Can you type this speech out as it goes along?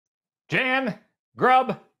Jan,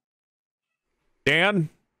 Grubb. Dan,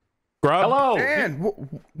 Grubb. Hello. Dan,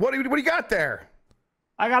 what do you got there?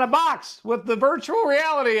 I got a box with the virtual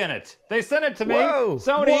reality in it. They sent it to me. Whoa.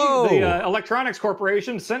 Sony, the Electronics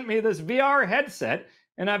Corporation, sent me this VR headset,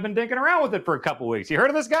 and I've been dinking around with it for a couple weeks. You heard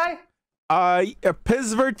of this guy?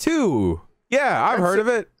 PSVR2. Yeah, I've heard of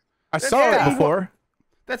it. I saw it before.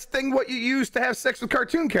 That's what you use to have sex with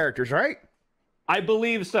cartoon characters, right? I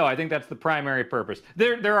believe so. I think that's the primary purpose.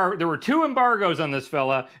 There were 2 embargoes on this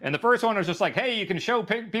fella, and the first one was just like, hey, you can show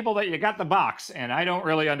people that you got the box, and I don't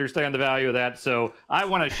really understand the value of that, so I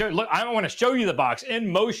want to show. Look, I want to show you the box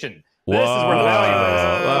in motion. Whoa. This is where the value is.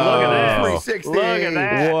 Look at this. 360. Look at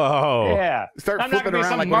that. Whoa. Yeah. Start I'm not flipping gonna be around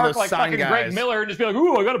some like one of mark those like sign fucking guys. Greg Miller and just be like,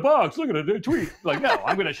 ooh, I got a box. Look at it. Tweet. Like, no,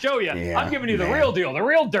 I'm going to show you. Yeah, I'm giving you the real deal. The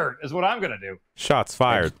real dirt is what I'm going to do. Shots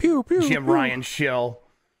fired. Pew, pew, Jim pew. Ryan shill.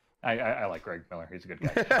 I like Greg Miller. He's a good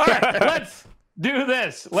guy. All right, let's do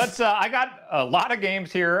this. I got a lot of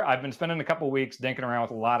games here. I've been spending a couple weeks dinking around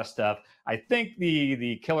with a lot of stuff. I think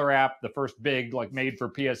the killer app, the first big made for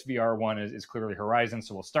PSVR 1 is clearly Horizon,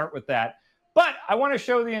 so we'll start with that. But I want to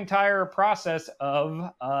show the entire process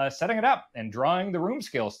of setting it up and drawing the room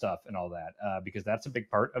scale stuff and all that, because that's a big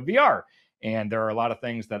part of VR. And there are a lot of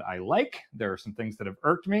things that I like. There are some things that have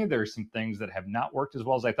irked me. There are some things that have not worked as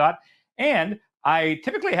well as I thought. And I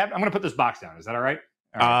typically I'm going to put this box down. Is that all right?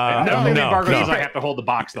 All right. I don't think the embargo says I have to hold the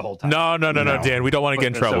box the whole time. No, Dan. We don't want to get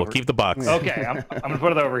in trouble. Keep the box. Okay, I'm going to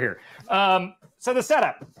put it over here. So the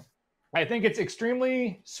setup. I think it's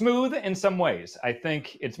extremely smooth in some ways. I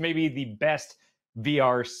think it's maybe the best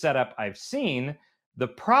VR setup I've seen. The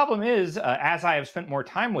problem is, as I have spent more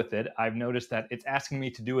time with it, I've noticed that it's asking me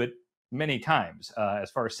to do it many times,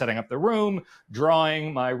 as far as setting up the room,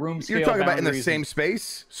 drawing my room scale. You're talking about in the same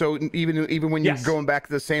space, so even when you're going back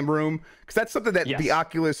to the same room, because that's something that the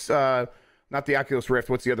Oculus, not the Oculus Rift,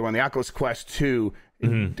 what's the other one? The Oculus Quest 2.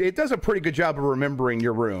 It does a pretty good job of remembering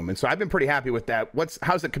your room, and so I've been pretty happy with that.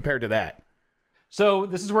 How's it compared to that? So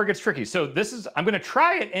this is where it gets tricky. So I'm going to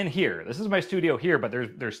try it in here. This is my studio here, but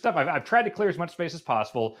there's stuff. I've tried to clear as much space as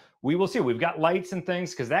possible. We will see. We've got lights and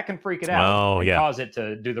things because that can freak it out and cause it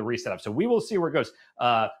to do the reset up. So we will see where it goes.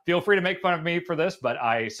 Feel free to make fun of me for this, but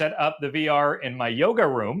I set up the VR in my yoga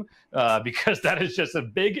room because that is just a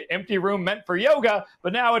big empty room meant for yoga,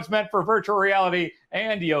 but now it's meant for virtual reality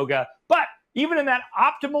and yoga. But even in that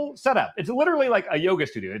optimal setup, it's literally like a yoga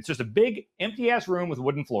studio. It's just a big empty-ass room with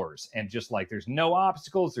wooden floors. And just there's no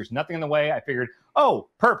obstacles. There's nothing in the way. I figured, oh,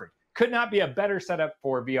 perfect. Could not be a better setup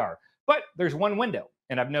for VR. But there's one window.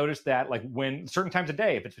 And I've noticed that when certain times of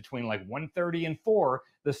day, if it's between 1:30 and 4,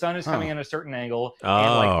 the sun is coming in a certain angle. And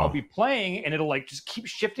I'll be playing and it'll just keep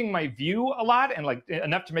shifting my view a lot and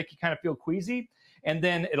enough to make you kind of feel queasy. And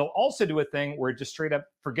then it'll also do a thing where it just straight up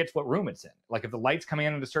forgets what room it's in. If the light's coming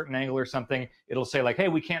in at a certain angle or something, it'll say hey,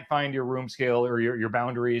 we can't find your room scale or your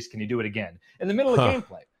boundaries. Can you do it again? In the middle of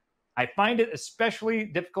gameplay. I find it especially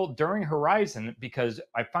difficult during Horizon because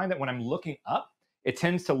I find that when I'm looking up, it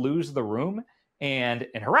tends to lose the room. And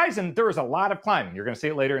in Horizon, there is a lot of climbing. You're going to see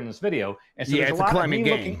it later in this video. And so there's a lot of me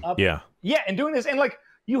looking up. Yeah, and doing this. And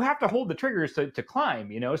you have to hold the triggers to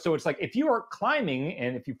climb, So it's if you are climbing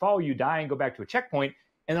and if you fall, you die and go back to a checkpoint.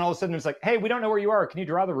 And then all of a sudden it's hey, we don't know where you are. Can you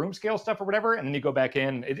draw the room scale stuff or whatever? And then you go back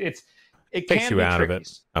in. It takes can you be out tricky. of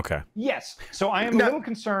it. Okay. Yes. So I am a little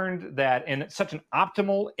concerned that in such an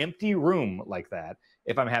optimal empty room like that,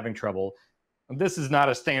 if I'm having trouble, this is not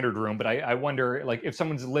a standard room, but I wonder if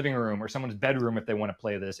someone's living room or someone's bedroom, if they want to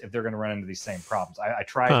play this, if they're going to run into these same problems. I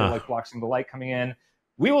tried to block some of the light coming in.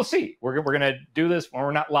 We will see. We're going to do this when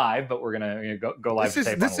we're not live, but we're going to go live.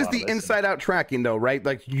 This is the inside-out tracking, though, right?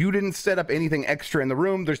 You didn't set up anything extra in the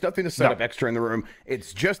room. There's nothing to set up extra in the room.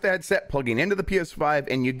 It's just the headset plugging into the PS5,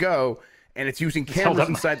 and you go, and it's using cameras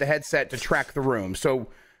inside the headset to track the room. So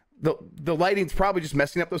the lighting's probably just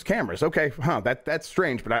messing up those cameras. Okay, that's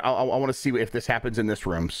strange, but I want to see if this happens in this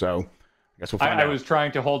room. So I guess we'll find out. I was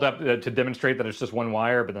trying to hold up to demonstrate that it's just one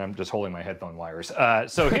wire, but then I'm just holding my headphone wires.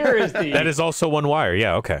 So here is the... That is also one wire.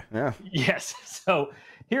 Yeah, okay. Yeah. Yes. So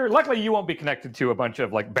here, luckily, you won't be connected to a bunch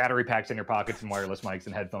of battery packs in your pockets and wireless mics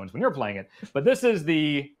and headphones when you're playing it. But this is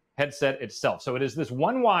the headset itself. So it is this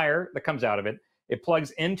one wire that comes out of it. It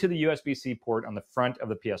plugs into the USB-C port on the front of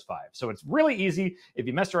the PS5. So it's really easy. If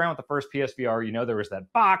you messed around with the first PSVR, there was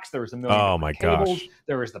that box, there was a million cables,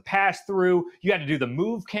 there was the pass-through. You had to do the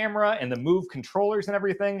Move camera and the Move controllers and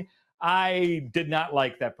everything. I did not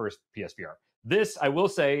like that first PSVR. This, I will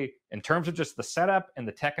say, in terms of just the setup and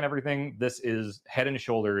the tech and everything, this is head and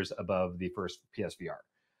shoulders above the first PSVR.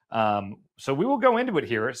 So we will go into it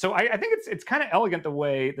here. So I think it's kind of elegant the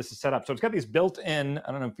way this is set up. So it's got these built-in.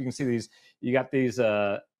 I don't know if you can see these. You got these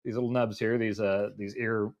little nubs here. These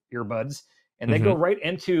earbuds, and they go right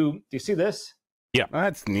into. Do you see this? Yeah,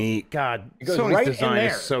 that's neat. God, it goes Sony's right design in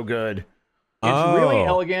there. is so good. It's really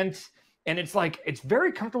elegant, and it's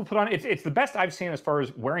very comfortable to put on. It's the best I've seen as far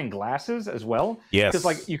as wearing glasses as well. Yes,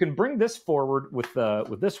 because you can bring this forward with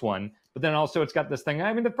this one, but then also it's got this thing.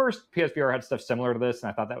 I mean, the first PSVR had stuff similar to this,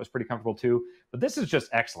 and I thought that was pretty comfortable too. But this is just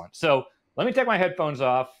excellent. So let me take my headphones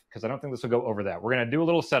off because I don't think this will go over that. We're gonna do a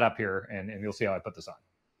little setup here, and you'll see how I put this on.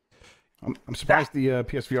 I'm surprised the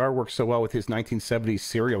PSVR works so well with his 1970s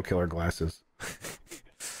serial killer glasses.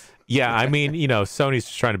 Yeah, I mean, Sony's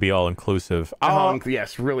just trying to be all inclusive.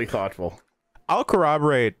 Yes, really thoughtful. I'll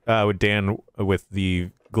corroborate with Dan with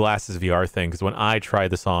the glasses VR thing, because when I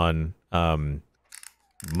tried this on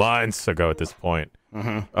months ago at this point,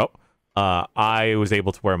 I was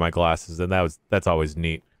able to wear my glasses, and that's always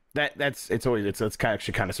neat. That's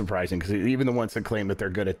actually kind of surprising, because even the ones that claim that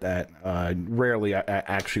they're good at that rarely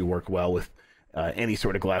actually work well with any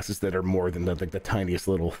sort of glasses that are more than the tiniest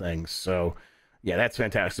little things. So yeah, that's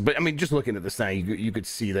fantastic. But I mean, just looking at this now, you could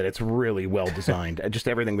see that it's really well designed. Just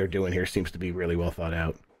everything they're doing here seems to be really well thought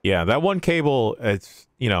out. Yeah, that one cable, it's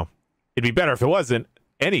it'd be better if it wasn't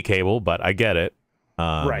any cable, but I get it.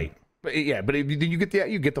 Right. But yeah, but you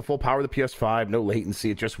get the full power of the PS5, no latency,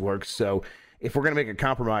 it just works. So if we're gonna make a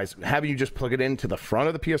compromise, having you just plug it into the front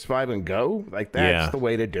of the PS5 and go, that's the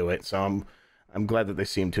way to do it. So I'm glad that they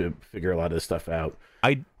seem to figure a lot of this stuff out.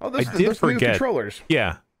 I did forget new controllers.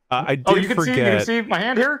 Yeah. I did forget. You can see my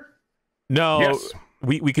hand here? No, yes.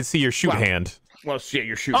 we could see your shoot hand. Well, yeah,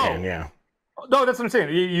 your shoot hand, yeah. No, that's what I'm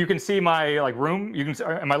saying. You can see my room. You can.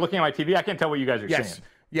 Am I looking at my TV? I can't tell what you guys are seeing.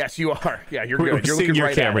 Yes, you are. Yeah, you're good. We're You're seeing looking your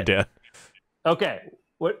right camera, at it. Dan. Okay.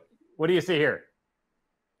 What do you see here?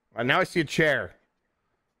 Now I see a chair.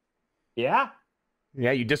 Yeah?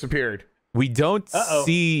 Yeah, you disappeared. We don't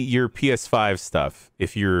see your PS5 stuff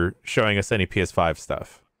if you're showing us any PS5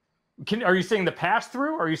 stuff. Are you seeing the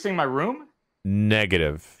pass-through? Are you seeing my room?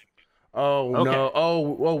 Negative. Oh, okay. No.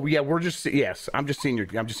 Oh, yeah, I'm just seeing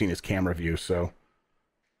his camera view, so.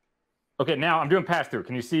 Okay, now I'm doing pass-through.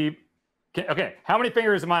 Can you see? Okay, how many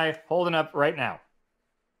fingers am I holding up right now?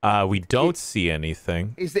 We don't see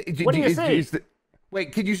anything. What do you see?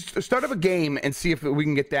 Wait, could you start up a game and see if we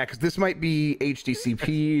can get that? Because this might be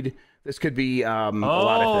HDCP'd. This could be a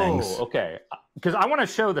lot of things. Oh, okay. Because I want to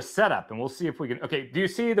show the setup, and we'll see if we can. Okay, do you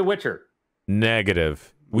see The Witcher?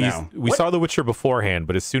 Negative. We saw The Witcher beforehand,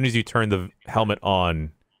 but as soon as you turn the helmet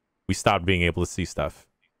on, we stopped being able to see stuff.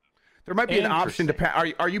 There might be an option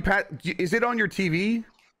to Are you is it on your TV?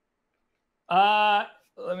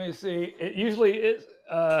 Let me see. It usually is.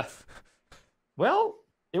 Well,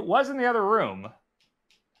 it was in the other room.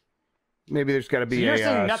 Maybe there's got to be. So you're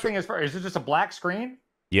seeing nothing as far. Is it just a black screen?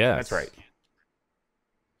 Yeah, that's right.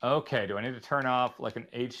 Okay. Do I need to turn off like an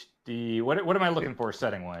HD? What am I looking for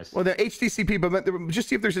setting wise? Well, the HDCP, but just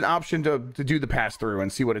see if there's an option to do the pass through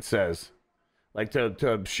and see what it says, like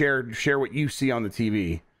to share what you see on the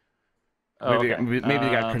TV.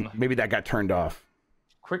 Maybe that got turned off.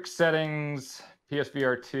 Quick settings,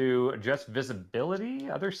 PSVR2, adjust visibility,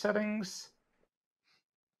 other settings.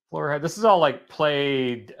 Floor head. This is all like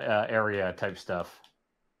play area type stuff.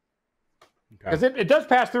 Because it does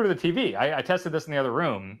pass through to the TV. I tested this in the other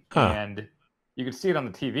room, and you can see it on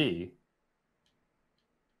the TV.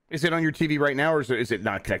 Is it on your TV right now, or is it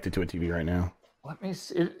not connected to a TV right now? Let me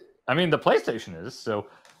see. I mean, the PlayStation is, so...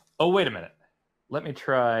 Oh, wait a minute. Let me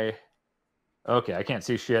try... Okay, I can't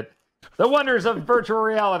see shit. The wonders of virtual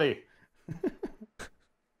reality.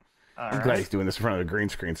 I'm glad he's doing this in front of the green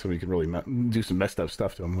screen so we can really do some messed up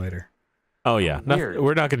stuff to him later. Oh, yeah.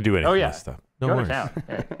 We're not going to do anything messed stuff. No Go worries. to town.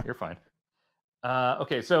 Hey, you're fine.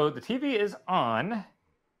 Okay, so the TV is on.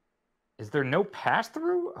 Is there no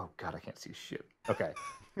pass-through? Oh, God, I can't see shit. Okay.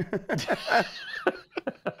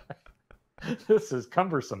 This is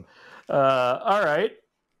cumbersome. All right.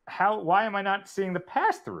 Why am I not seeing the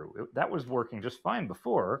pass-through? That was working just fine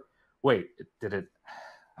before. Wait, did it?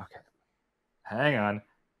 Okay. Hang on.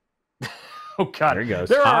 Oh, God. There he goes.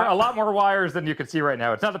 There are a lot more wires than you can see right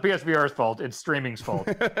now. It's not the PSVR's fault. It's streaming's fault.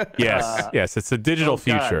 Yes, it's a digital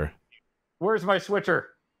future. God. Where's my switcher?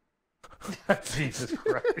 Jesus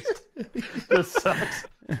Christ. This sucks.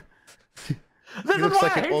 This looks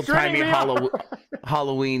like an old-timey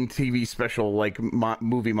Halloween TV special, like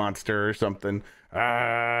movie monster or something.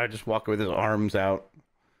 Just walking with his arms out.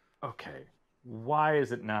 Okay. Why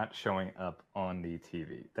is it not showing up on the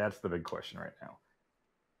TV? That's the big question right now.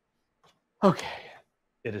 Okay.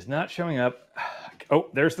 It is not showing up. Oh,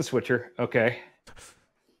 there's the switcher. Okay.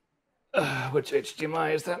 Which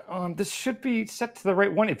HDMI is that on? This should be set to the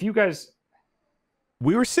right one. If you guys...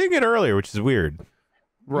 We were seeing it earlier, which is weird.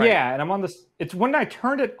 Right. Yeah, and I'm on this... It's when I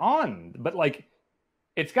turned it on, but like,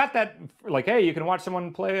 it's got that, like, hey, you can watch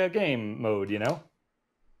someone play a game mode, you know?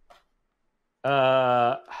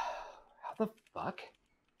 How the fuck?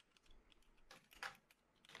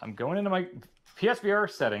 I'm going into my PSVR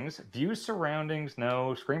settings, view surroundings,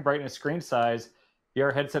 no, screen brightness, screen size,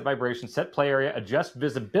 VR headset vibration, set play area, adjust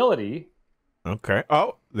visibility. Okay.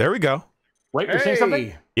 Oh, there we go. Wait, you're seeing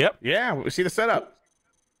something? Yep. Yeah, we see the setup.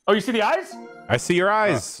 Oh, you see the eyes? I see your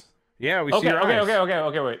eyes. Yeah, we see your eyes.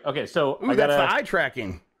 Okay, wait. Okay, so Ooh, that's the eye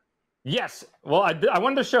tracking. Yes. Well, I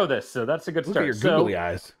wanted to show this, so that's a good start. Look at your googly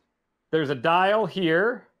eyes. There's a dial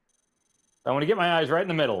here. I want to get my eyes right in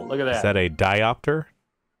the middle. Look at that. Is that a diopter?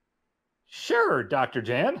 Sure, Dr.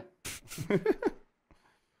 Jan.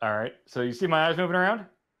 All right. So you see my eyes moving around?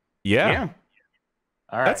 Yeah.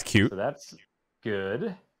 All right. That's cute. So that's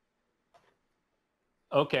good.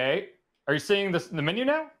 Okay. Are you seeing this the menu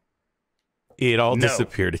now? It all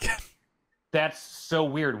disappeared again. That's so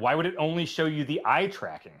weird. Why would it only show you the eye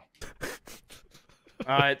tracking?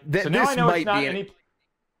 So now I know it's not any...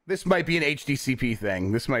 This might be an HDCP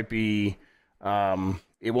thing. This might be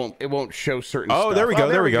it won't show certain stuff. Oh, there we go.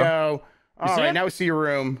 There we go. All right, now we see your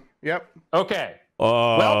room. Yep. Okay.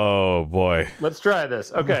 Oh, boy. Let's try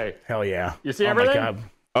this. Okay. Hell yeah. You see everything? My God.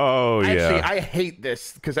 Oh, yeah. Actually, I hate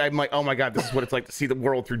this because I'm like, oh my God, this is what it's like to see the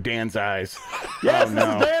world through Dan's eyes. Yes, this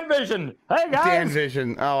is Dan Vision. Hey, guys. Dan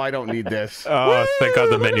Vision. Oh, I don't need this. Oh, thank God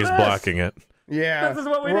the menu's blocking it. Yeah. This is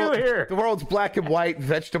what we do here. The world's black and white.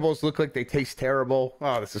 Vegetables look like they taste terrible.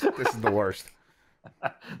 Oh, this is the worst.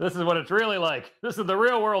 This is what it's really like. This is the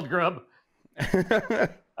real world, Grubb.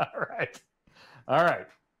 All right.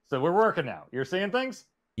 So we're working now. You're seeing things?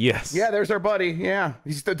 Yes. Yeah, there's our buddy. Yeah.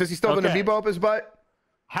 Does he still have an amiibo up his butt?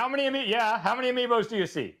 How many amiibos do you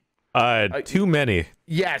see? Too many.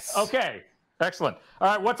 Yes. Okay. Excellent. All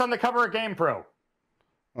right. What's on the cover of Game Pro?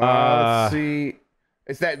 Let's see.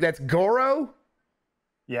 That's Goro?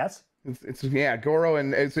 Yes. It's Goro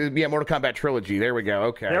and it's Mortal Kombat Trilogy. There we go.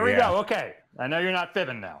 Okay. There we go. Okay. I know you're not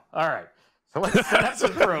fibbing now. All right. So let's set up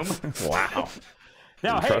this room. Wow.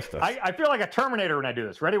 Now, hey, I feel like a Terminator when I do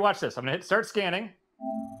this. Ready? Watch this. I'm going to hit start scanning.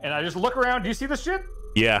 And I just look around. Do you see this shit?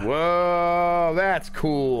 Yeah. Whoa, that's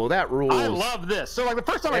cool. That rules. I love this. So, like, the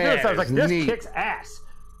first time I did this, I was like, this kicks ass.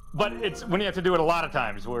 But it's when you have to do it a lot of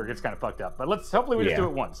times where it gets kind of fucked up. But hopefully we just do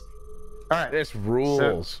it once. All right. This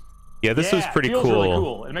rules. Yeah, this was pretty feels cool. Really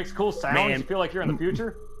cool. It makes cool sounds. You feel like you're in the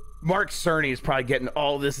future. Mark Cerny is probably getting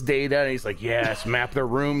all this data, and he's like, yes, map their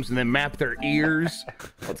rooms and then map their ears.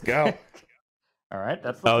 Let's go. All right,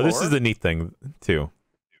 that's the floor. This is the neat thing, too.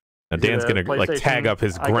 Now, Dan's going to, like, tag up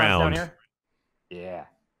his ground. Yeah.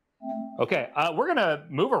 Okay, we're going to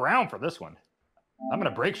move around for this one. I'm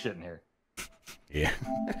going to break shit in here. Yeah.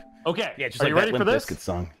 Okay, yeah, just are like you that ready for this? Bizkit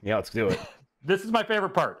song. Yeah, let's do it. This is my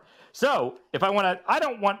favorite part. So, if I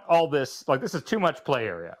don't want all this, like, this is too much play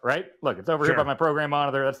area, right? Look, it's over here by my program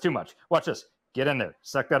monitor. That's too much. Watch this. Get in there.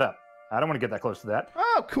 Suck that up. I don't want to get that close to that.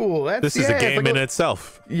 Oh, cool. This is a game in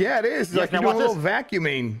itself. Yeah, it is. It's like you're doing a little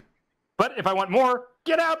vacuuming. But if I want more,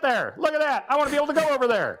 get out there. Look at that. I want to be able to go over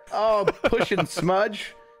there. Oh, push and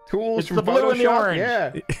smudge tools it's from the blue Photoshop. and the orange.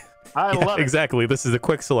 Yeah. I love it. Exactly. This is a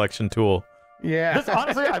quick selection tool. Yeah. This,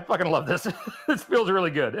 honestly, I fucking love this. This feels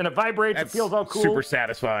really good. And it vibrates. It feels all cool. Super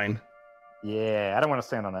satisfying. Yeah, I don't want to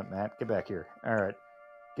stand on that, Matt. Get back here. All right.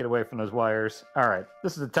 Get away from those wires. All right.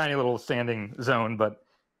 This is a tiny little standing zone, but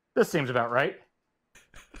this seems about right.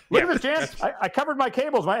 Look at this, Jan. I covered my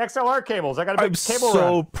cables, my XLR cables. I got a big cable I'm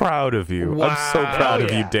so proud of you. Wow. I'm so proud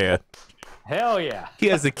of you, Dan. Hell yeah. He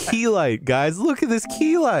has a key light, guys. Look at this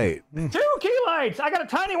key light. 2 key lights. I got a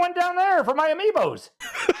tiny one down there for my amiibos.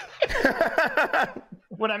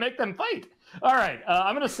 When I make them fight. All right.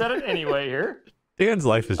 I'm going to set it anyway here. Dan's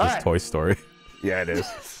life is just Toy Story. Yeah, it is.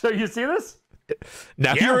 So you see this?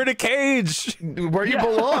 Now you're in a cage where you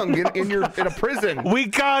belong in a prison. We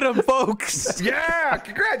got him, folks. Yeah,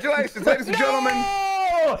 congratulations, ladies and gentlemen.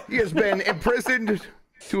 He has been imprisoned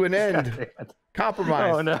to an end.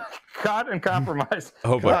 Compromised. Oh no, caught and compromised.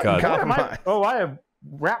 Oh my God. I have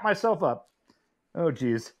wrapped myself up. Oh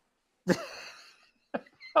geez. Okay.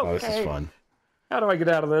 Oh, this is fun. How do I get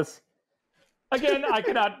out of this? Again, I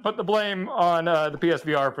cannot put the blame on the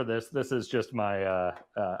PSVR for this. This is just my,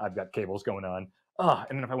 I've got cables going on.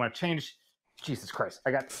 And then if I want to change, Jesus Christ.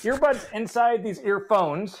 I got earbuds inside these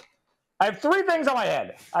earphones. I have 3 things on my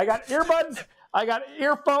head. I got earbuds, I got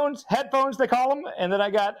earphones, headphones they call them, and then I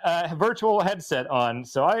got a virtual headset on.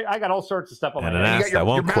 So I got all sorts of stuff on my head. You got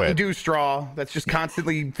your Mountain Dew straw that's just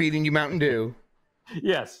constantly feeding you Mountain Dew.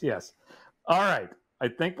 Yes, yes. All right. I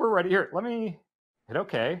think we're ready. Here, let me hit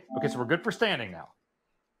okay. Okay, so we're good for standing now.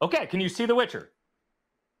 Okay, can you see The Witcher?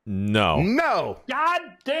 No. No. God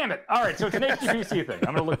damn it. All right, so it's an HDPC thing.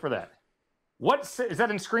 I'm going to look for that. Is that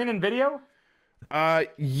in screen and video?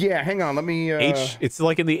 Yeah, hang on. Let me... It's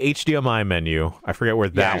like in the HDMI menu. I forget where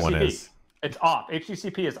that one is. It's off.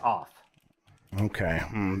 HDCP is off. Okay.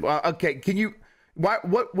 Okay, can you...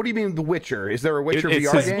 What do you mean The Witcher? Is there a Witcher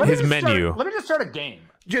VR game? His menu. Let me just start a game.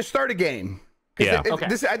 Just start a game. Yeah. Okay.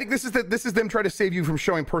 I think this is them trying to save you from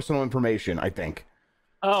showing personal information, I think.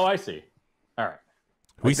 Oh, I see. All right.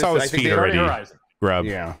 We saw his feet already. Grubb.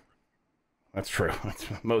 Yeah. That's true. That's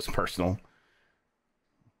most personal.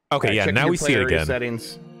 Okay, yeah, now we see it again.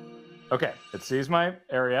 Settings. Okay, it sees my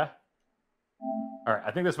area. All right,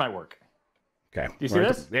 I think this might work. Okay. Do you see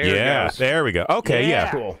this? There we go. Okay,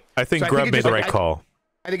 yeah. Cool. I think Grubb made the right call.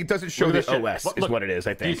 I think it doesn't show the OS is what it is,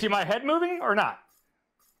 I think. Do you see my head moving or not?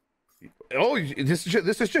 Oh, this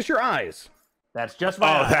is just your eyes. That's just my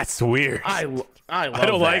eyes. That's weird. I love I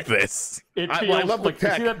don't like this. I love the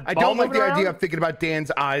tech. I don't like the idea of thinking about Dan's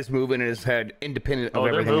eyes moving in his head independent of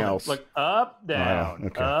everything else. Look, up,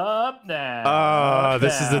 down, up, down.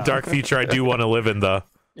 This is the dark future I do want to live in, though.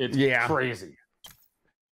 It's crazy.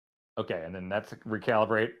 Okay, and then that's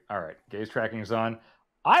recalibrate. All right, gaze tracking is on.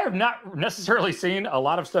 I have not necessarily seen a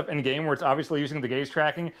lot of stuff in game where it's obviously using the gaze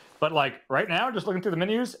tracking, but like right now, just looking through the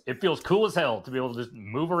menus, it feels cool as hell to be able to just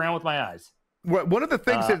move around with my eyes. One of the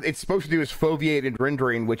things that it's supposed to do is foveated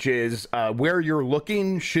rendering, which is where you're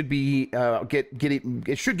looking should be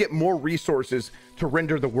it should get more resources to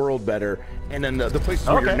render the world better, and then the places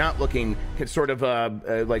where you're not looking can sort of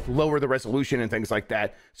like lower the resolution and things like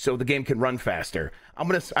that, so the game can run faster. I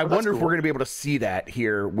wonder if we're gonna be able to see that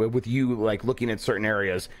here with you like looking at certain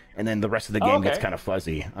areas, and then the rest of the game gets kind of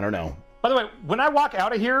fuzzy. I don't know. By the way, when I walk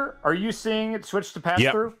out of here, are you seeing it switch to pass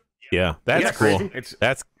through? Yeah, that's cool.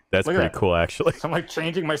 That's pretty cool, actually. So I'm like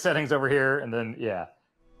changing my settings over here, and then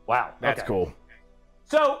wow, that's cool.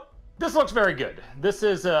 So this looks very good. This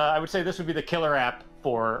is, I would say, this would be the killer app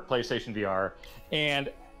for PlayStation VR.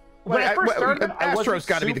 And when I first started, Astro's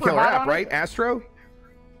got to be the killer app, right? Astro.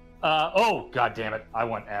 Oh god damn it! I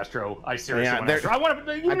want Astro. I seriously want Astro. I want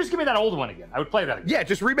to. You can just give me that old one again. I would play that again. Yeah,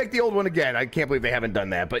 just remake the old one again. I can't believe they haven't done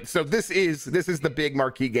that. But so this is the big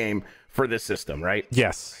marquee game for this system, right?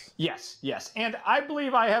 Yes. Yes. And I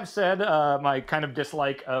believe I have said my kind of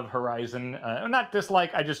dislike of Horizon. Not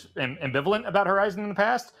dislike. I just am ambivalent about Horizon in the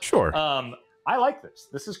past. Sure. I like this.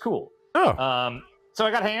 This is cool. Oh. So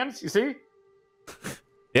I got hands. You see?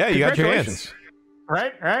 Yeah, you got your hands.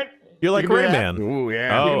 Right. You're like Rayman. Ooh,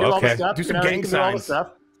 yeah. Oh, okay. Do some gang signs.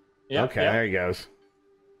 Yeah. Okay, there he goes.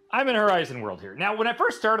 I'm in Horizon World here. Now, when I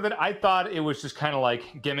first started it, I thought it was just kind of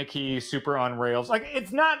like gimmicky, super on rails. Like,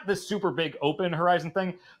 it's not the super big open Horizon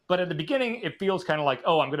thing, but at the beginning, it feels kind of like,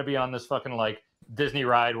 oh, I'm going to be on this fucking like Disney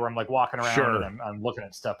ride where I'm like walking around and I'm looking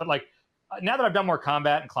at stuff. But like, now that I've done more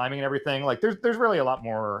combat and climbing and everything, like there's really a lot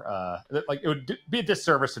more. Like it would be a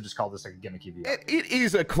disservice to just call this like a gimmicky VR. It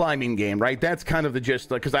is a climbing game, right? That's kind of the gist.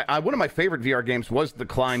 Because one of my favorite VR games was the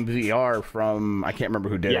Climb VR from I can't remember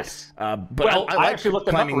who did it. But I actually looked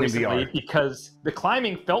it up recently because the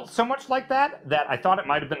climbing felt so much like that I thought it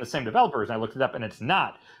might have been the same developers, and I looked it up and it's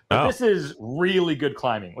not. But this is really good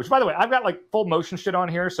climbing. Which, by the way, I've got like full motion shit on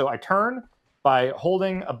here, so I turn by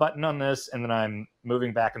holding a button on this, and then I'm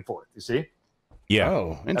moving back and forth. You see? Yeah.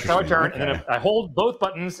 Oh, interesting. That's how I turn, and then I hold both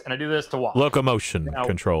buttons, and I do this to walk. Locomotion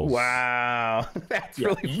controls. Wow, that's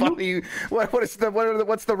really funny. What's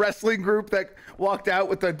the wrestling group that walked out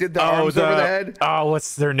with did the arms over the head? Oh,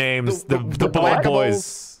 what's their names? The bald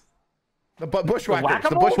boys. The bushwhackers.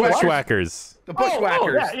 The bushwhackers. The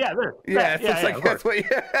bushwhackers. It's like that's what.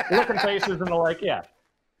 Looking faces and the like. Yeah.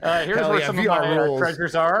 Here's where some VR of my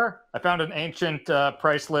treasures are. I found an ancient,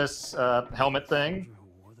 priceless helmet thing.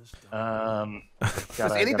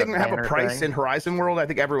 Does anything have a price in Horizon World? I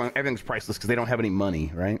think everything's priceless because they don't have any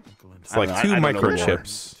money, right? It's like two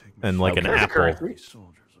microchips and like an apple.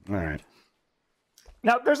 All right.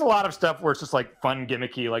 Now, there's a lot of stuff where it's just like fun,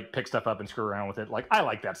 gimmicky, like pick stuff up and screw around with it. Like I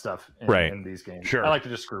like that stuff in these games. Sure. I like to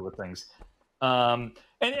just screw with things.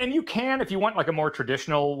 And you can, if you want like a more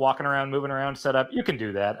traditional walking around, moving around setup, you can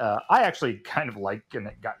do that. I actually kind of like and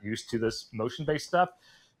got used to this motion-based stuff.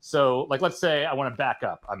 So like, let's say I want to back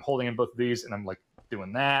up. I'm holding in both of these and I'm like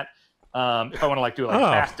doing that. If I want to like do like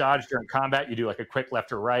fast dodge during combat, you do like a quick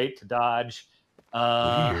left or right to dodge.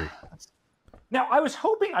 Now, I was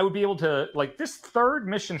hoping I would be able to, like, this third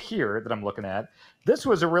mission here that I'm looking at, this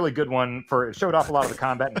was a really good one for, it showed off a lot of the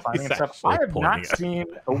combat and climbing and stuff. I have not seen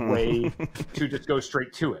a way to just go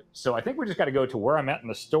straight to it. So I think we just got to go to where I'm at in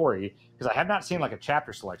the story, because I have not seen, like, a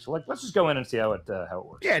chapter select. So, like, let's just go in and see how it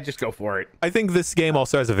works. Yeah, just go for it. I think this game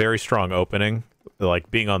also has a very strong opening, like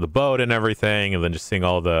being on the boat and everything, and then just seeing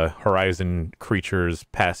all the Horizon creatures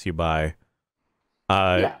pass you by.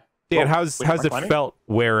 Yeah. Dan, how's it felt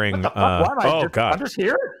wearing? God! I'm just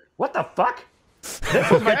here. What the fuck? This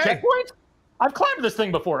was my checkpoint. I've climbed this thing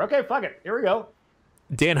before. Okay, fuck it. Here we go.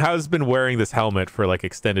 Dan, how's been wearing this helmet for like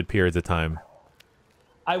extended periods of time?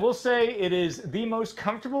 I will say it is the most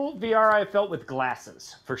comfortable VR I've felt with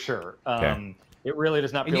glasses for sure. It really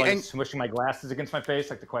does not feel like smushing my glasses against my face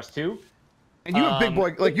like the Quest 2. And you have big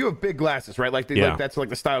boy, like you have big glasses, right? Like, like that's like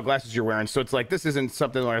the style of glasses you're wearing. So it's like this isn't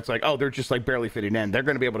something where it's like, oh, they're just like barely fitting in. They're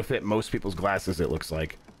going to be able to fit most people's glasses. It looks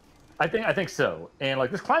like. I think so. And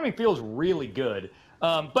like this climbing feels really good.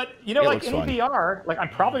 But you know, like in VR, like I'm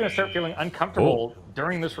probably going to start feeling uncomfortable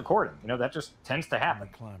during this recording. You know, that just tends to happen.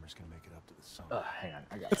 Climbers can make it up to the sun. Hang on,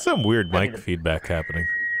 I got That's some weird mic feedback happening.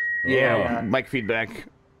 Yeah, mic feedback.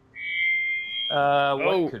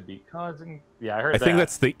 What could be causing? Yeah, I heard that. I think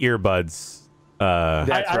that's the earbuds.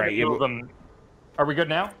 That's right. Are we good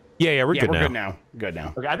now? Yeah, we're good now. Good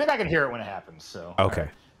now. Okay, I think I can hear it when it happens. So. Okay.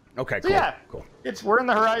 Okay. So cool. yeah, cool. We're in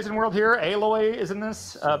the Horizon world here. Aloy is in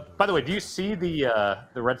this. By the way, do you see the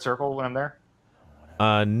red circle when I'm there?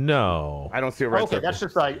 No. I don't see a red circle. Okay, that's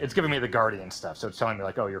just like it's giving me the Guardian stuff, so it's telling me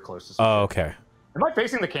like, oh, you're close to something. Oh, okay. Am I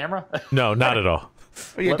facing the camera? No, not at all.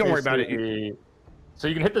 Yeah, don't worry about it. So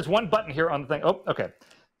you can hit this one button here on the thing. Oh, okay.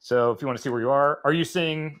 So if you want to see where you are you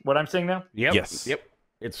seeing what I'm seeing now? Yep. Yes. Yep.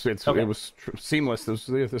 It was seamless. This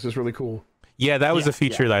is really cool. Yeah, that was a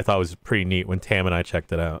feature that I thought was pretty neat when Tam and I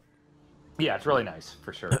checked it out. Yeah, it's really nice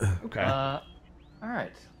for sure. Okay. All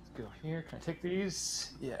right, let's go here. Can I take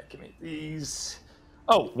these? Yeah, give me these.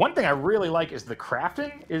 Oh, one thing I really like is the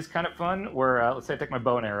crafting is kind of fun. Where let's say I take my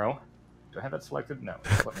bow and arrow. Do I have that selected? No.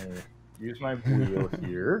 Let me use my wheel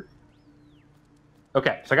here.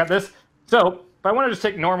 Okay, so I got this. So if I want to just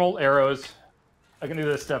take normal arrows, I can do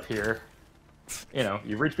this stuff here. You know,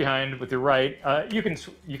 you reach behind with your right. You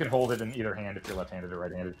can hold it in either hand if you're left-handed or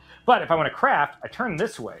right-handed. But if I want to craft, I turn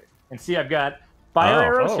this way and see I've got fire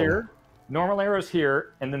arrows here, normal arrows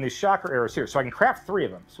here, and then these shocker arrows here. So I can craft 3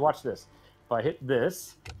 of them. So watch this. If I hit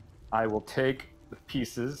this, I will take the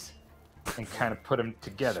pieces and kind of put them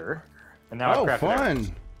together. And now I've crafted fun!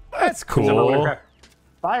 Arrows. That's cool. So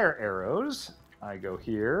fire arrows. I go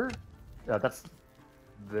here. That's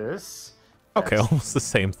this. Okay, almost the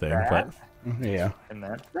same thing, but yeah. And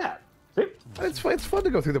that's that. See? It's fun to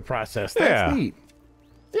go through the process. That's neat.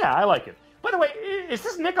 Yeah, I like it. By the way, is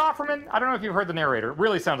this Nick Offerman? I don't know if you've heard the narrator. It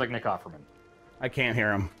really sounds like Nick Offerman. I can't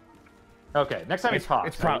hear him. Okay, next time he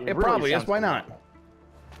talks. It probably is. Why not?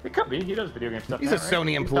 It could be. He does video game stuff. He's a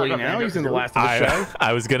Sony employee now. He's in the last of the show.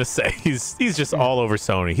 I was gonna say he's just all over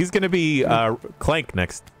Sony. He's gonna be Clank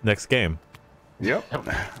next game. Yep.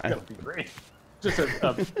 That would be great. Just a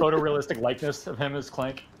photorealistic likeness of him as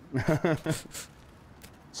Clank.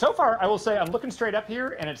 So far, I will say I'm looking straight up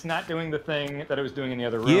here, and it's not doing the thing that it was doing in the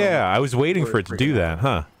other room. Yeah, I was waiting for it to do that,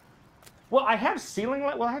 huh? Well, I have ceiling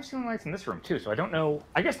light. Well, I have ceiling lights in this room too, so I don't know.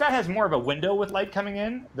 I guess that has more of a window with light coming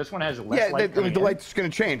in. This one has less light coming in. The light's going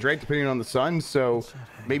to change, right, depending on the sun. So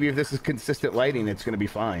maybe if this is consistent lighting, it's going to be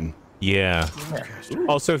fine. Yeah.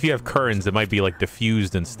 Also, if you have curtains, it might be like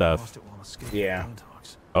diffused and stuff. Yeah.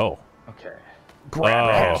 Oh. Okay.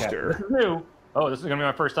 Grabmaster. This is new. Oh, this is going to be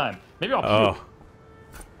my first time. Maybe I'll puke.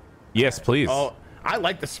 Yes, please. Oh, I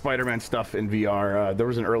like the Spider-Man stuff in VR. There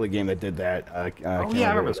was an early game that did that. I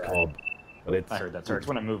remember what it's called. But it's, I heard that. Sorry, it's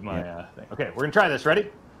when I move my thing. Okay, we're gonna try this. Ready?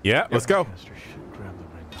 Yeah, let's go.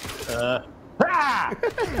 Oh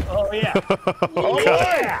yeah. Oh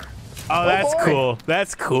yeah. Oh, that's cool.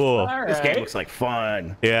 That's cool. Right. This game looks like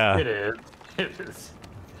fun. Yeah. It is. It is.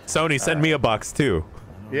 Sony, send me a box too.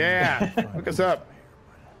 Yeah. Hook us up.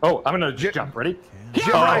 Oh, I'm gonna jump. Ready?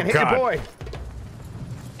 Brian, hit God. your boy.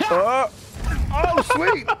 Oh,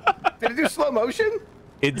 sweet. Did it do slow motion?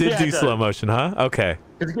 It did do slow motion, huh? Okay.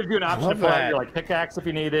 Because it gives you an option to pull out your like pickaxe if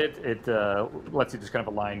you need it. It lets you just kind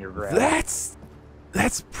of align your grab.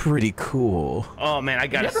 That's pretty cool. Oh man, I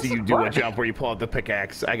gotta see you do a jump where you pull out the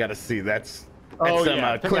pickaxe. I gotta see that's some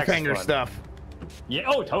cliffhanger stuff. Yeah.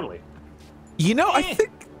 Oh, totally. You know, I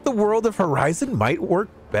think the world of Horizon might work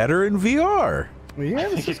better in VR. Yeah,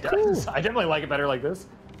 this is cool. I definitely like it better like this.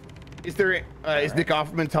 Is there is Nick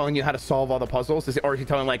Offerman telling you how to solve all the puzzles? Or is he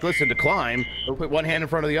telling like, listen, to climb, put one hand in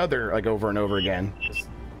front of the other like over and over again?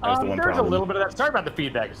 That was the one there's problem. a little bit of that. Sorry about the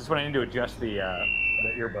feedback. It's just when I need to adjust the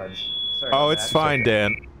earbuds. Sorry Oh, about it's that. fine,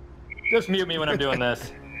 Dan. Just mute me when I'm doing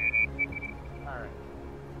this.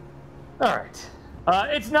 All right.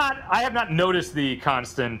 It's not. I have not noticed the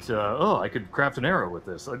constant. Oh, I could craft an arrow with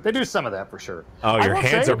this. Like, they do some of that for sure. Oh, your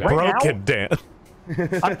hands are broken, Dan.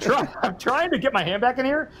 I'm trying to get my hand back in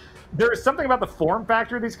here. There is something about the form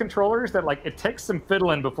factor of these controllers that, like, it takes some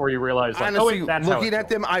fiddling before you realize. Like, Honestly, oh, wait, that's looking at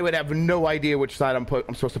them, I would have no idea which side I'm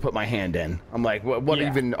supposed to put my hand in. I'm like, what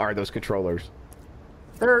even are those controllers?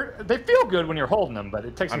 They feel good when you're holding them, but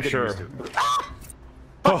it takes some getting used to.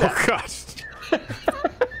 Oh gosh.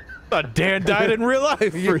 Dan died in real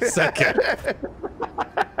life for a second.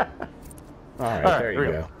 All right, there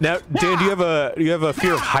you go. Now, Dan, do you have a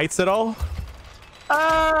fear of heights at all?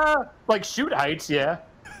 Like shoot heights, yeah.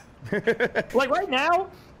 Like right now,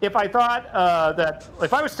 if I thought that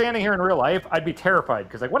if I was standing here in real life, I'd be terrified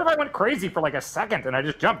because like, what if I went crazy for like a second and I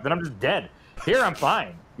just jumped? Then I'm just dead. Here, I'm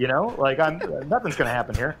fine. You know, like nothing's gonna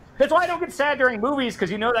happen here. That's why I don't get sad during movies because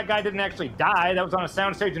you know that guy didn't actually die. That was on a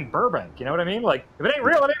soundstage in Burbank. You know what I mean? Like if it ain't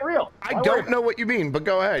real, it ain't real. I don't know what you mean, but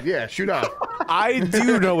go ahead. Yeah, shoot off. I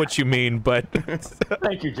do know what you mean, but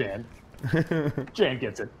thank you, Jan. Jan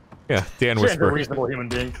gets it. Yeah, Dan Jan's whispered. a reasonable human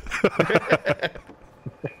being.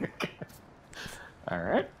 All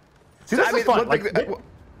right. See, this is fun. Like,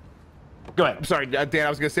 go ahead. I'm sorry, Dan. I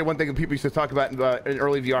was going to say one thing that people used to talk about in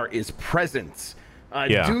early VR is presence.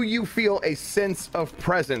 Yeah. Do you feel a sense of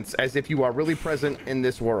presence as if you are really present in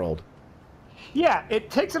this world? Yeah, it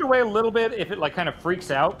takes it away a little bit if it like kind of freaks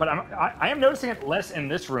out, but I am noticing it less in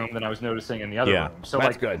this room than I was noticing in the other room. So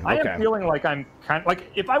that's like, good. I am feeling like I'm kind of like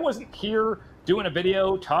if I wasn't here doing a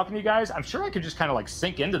video talking to you guys, I'm sure I could just kind of like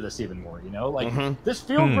sink into this even more. You know, like this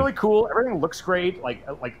feels really cool. Everything looks great. Like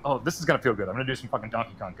oh, this is gonna feel good. I'm gonna do some fucking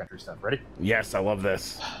Donkey Kong Country stuff. Ready? Yes, I love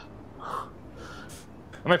this.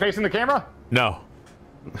 Am I facing the camera? No.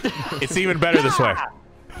 It's even better this way.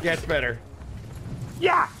 Yeah, it's better.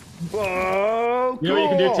 Yeah. Whoa, cool. You know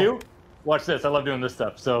what you can do too? Watch this. I love doing this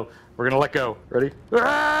stuff. So we're gonna let go. Ready?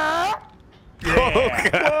 Yeah.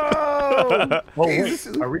 Whoa! Oh, wait.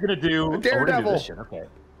 Are we gonna do Daredevil? This shit? Okay.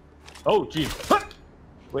 Oh, geez.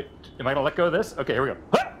 Wait. Am I gonna let go of this? Okay. Here we go.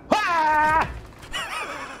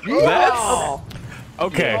 That's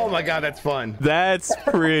okay. Oh my god, that's fun. That's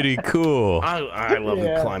pretty cool. I love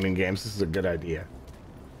climbing games. This is a good idea.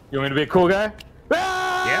 You want me to be a cool guy?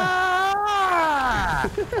 Yeah.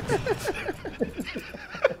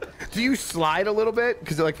 Do you slide a little bit?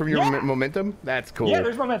 Because like from your momentum? That's cool. Yeah,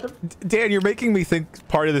 there's momentum. Dan, you're making me think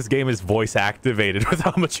part of this game is voice activated with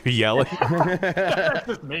how much you're yelling. That's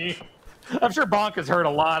just me. I'm sure Bonk has heard a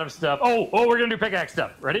lot of stuff. Oh, we're gonna do pickaxe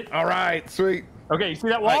stuff. Ready? All right, sweet. Okay, you see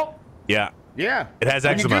that wall? Yeah. Yeah. It has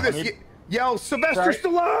eczema. You do this, yell Sylvester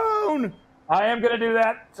Stallone! I am gonna do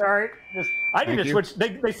that. Sorry. I need to switch.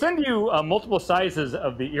 They send you multiple sizes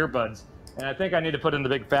of the earbuds, and I think I need to put in the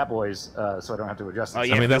big fat boys so I don't have to adjust. Oh,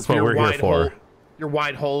 yeah, I mean, that's what we're here for. Your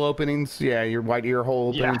wide hole openings, your wide ear hole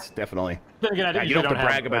openings, definitely. Then again, I you don't have to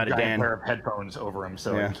brag about it, Dan. Pair of headphones over them,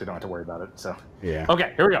 so I actually don't have to worry about it. So yeah.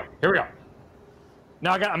 Okay, here we go. Here we go.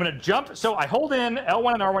 Now I'm gonna jump. So I hold in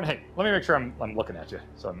L1 and R1. Hey, let me make sure I'm looking at you.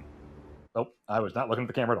 So I was not looking at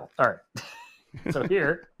the camera at all. All right. So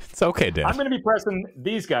here, it's okay, Dan. I'm going to be pressing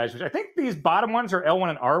these guys, which I think these bottom ones are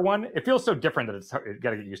L1 and R1. It feels so different that it's you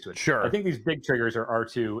got to get used to it. Sure. I think these big triggers are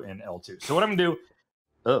R2 and L2. So what I'm going to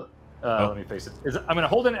do, let me face it, is I'm going to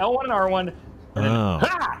hold in L1 and R1 and then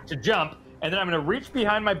to jump, and then I'm going to reach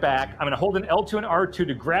behind my back. I'm going to hold in L2 and R2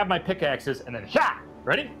 to grab my pickaxes, and then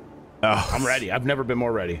ready? Oh, I'm ready. I've never been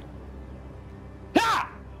more ready.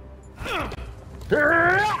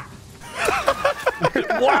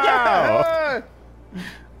 Wow.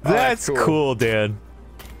 That's cool, Dan.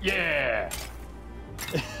 Yeah.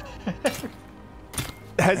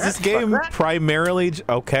 Has this game primarily...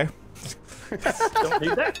 Okay. Don't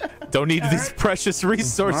need that. Don't need these precious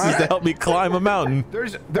resources to help me climb a mountain.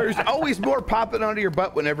 There's always more popping onto your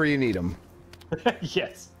butt whenever you need them.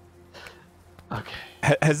 Yes.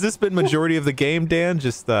 Okay. Has this been majority of the game, Dan?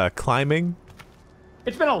 Just climbing?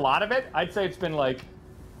 It's been a lot of it. I'd say it's been like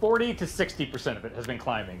 40 to 60% of it has been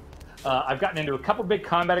climbing. I've gotten into a couple big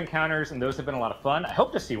combat encounters, and those have been a lot of fun. I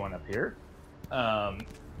hope to see one up here.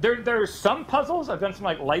 There's some puzzles. I've done some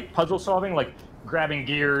like light puzzle solving, like grabbing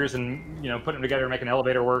gears and putting them together, make an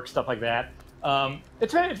elevator work, stuff like that.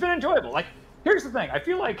 It's been enjoyable. Like, here's the thing. I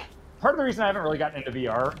feel like part of the reason I haven't really gotten into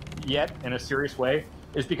VR yet in a serious way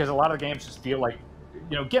is because a lot of the games just feel like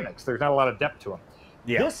gimmicks. There's not a lot of depth to them.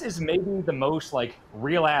 This is maybe the most like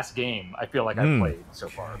real ass game I feel like I've played so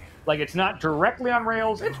far. Like it's not directly on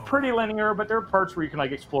rails. It's pretty linear, but there are parts where you can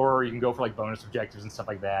like explore, or you can go for like bonus objectives and stuff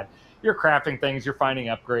like that. You're crafting things, you're finding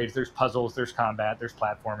upgrades. There's puzzles, there's combat, there's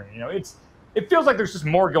platforming. You know, it feels like there's just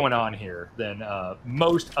more going on here than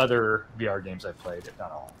most other VR games I've played, if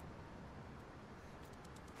not all.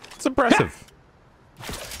 It's impressive.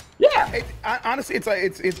 Yeah. Honestly, it's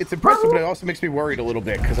impressive, but it also makes me worried a little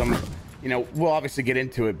bit because I'm. You know, we'll obviously get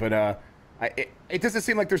into it, but it doesn't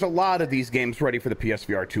seem like there's a lot of these games ready for the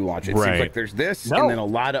PSVR2 launch. It seems like there's this, and then a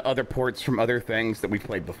lot of other ports from other things that we've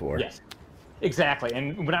played before. Yes, exactly.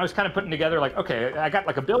 And when I was kind of putting together, like, okay, I got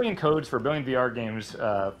like a billion codes for a billion VR games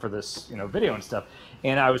for this, you know, video and stuff,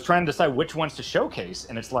 and I was trying to decide which ones to showcase,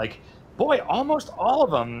 and it's like, boy, almost all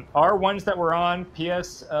of them are ones that were on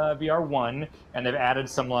PSVR1, and they've added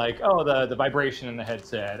some like, oh, the vibration in the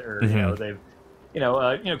headset, or you know, they've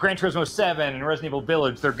Gran Turismo 7 and Resident Evil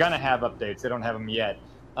Village, they're gonna have updates. They don't have them yet.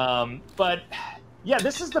 But yeah,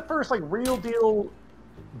 this is the first like real deal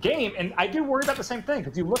game, and I do worry about the same thing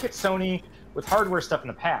because you look at Sony with hardware stuff in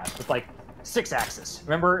the past with like 6-axis.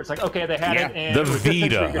 Remember, it's like okay, they had it, and the it was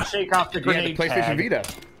Vita. You could shake off the grenade the PlayStation pad. Vita.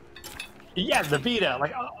 Yeah, the Vita.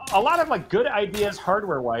 Like a lot of like good ideas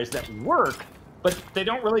hardware-wise that work, but they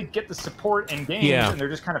don't really get the support in games, and they're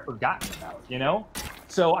just kind of forgotten about. You know.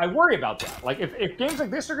 So I worry about that. Like, if games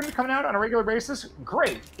like this are going to be coming out on a regular basis,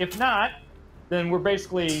 great. If not, then we're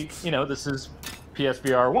basically, you know, this is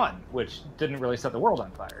PSVR 1, which didn't really set the world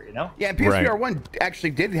on fire, you know? Yeah, and PSVR 1 actually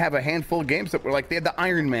did have a handful of games that were like, they had the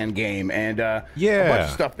Iron Man game and a bunch of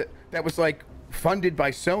stuff that was like funded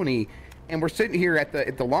by Sony. And we're sitting here at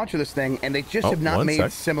the launch of this thing, and they just have not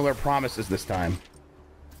made similar promises this time.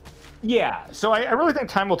 Yeah, so I really think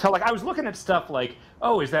time will tell. Like, I was looking at stuff like,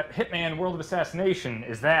 oh, is that Hitman World of Assassination?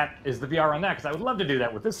 Is the VR on that? Because I would love to do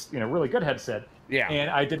that with this, you know, really good headset. Yeah. And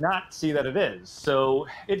I did not see that it is. So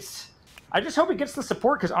I just hope it gets the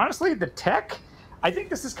support, because honestly, the tech, I think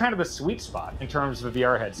this is kind of the sweet spot in terms of a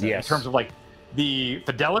VR headset. Yes. In terms of like the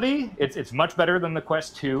fidelity, it's much better than the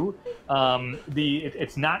Quest 2.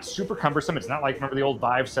 It's not super cumbersome. It's not like, remember the old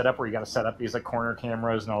Vive setup where you got to set up these like corner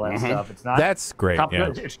cameras and all that stuff. It's not. That's great.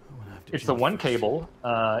 Yeah. It's the one cable.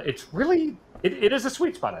 It's really, it is a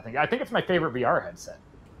sweet spot, I think. I think it's my favorite VR headset.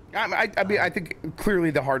 I mean, I think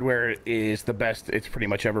clearly the hardware is the best it's pretty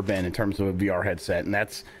much ever been in terms of a VR headset, and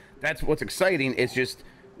that's what's exciting. It's just,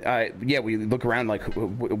 yeah, we look around like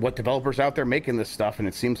what developers out there making this stuff, and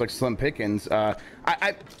it seems like slim pickings.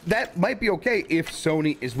 That might be okay if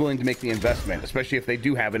Sony is willing to make the investment, especially if they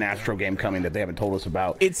do have an Astro game coming that they haven't told us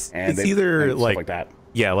about. It's either like that.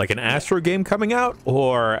 Yeah, like an Astro game coming out,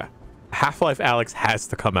 or Half-Life Alyx has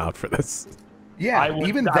to come out for this. Yeah, I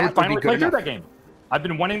would finally play through that game. I've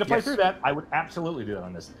been wanting to play through that. I would absolutely do that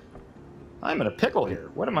on this. I'm in a pickle here.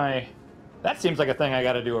 What am I? That seems like a thing I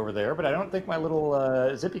got to do over there, but I don't think my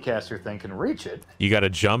little zippy caster thing can reach it. You got to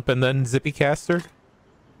jump and then zippy caster?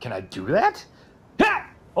 Can I do that? Ha!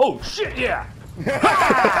 Oh shit! Yeah.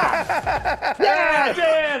 Yeah,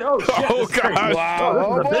 Dan! Oh shit! Oh god! Wow!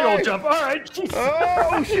 Oh, this is a big old jump. All right. Jesus.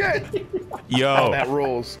 Oh shit! Yo, that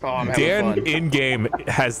rules. Oh, I'm Dan in game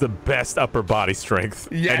has the best upper body strength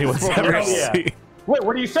anyone's ever seen. Wait,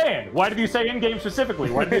 what are you saying? Why did you say in-game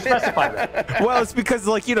specifically? Why did you specify that? Well, it's because,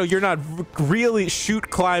 like, you know, you're not really shoot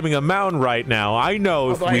climbing a mountain right now. I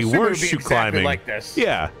know if we were shoot climbing like this.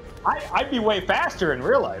 Yeah. I'd be way faster in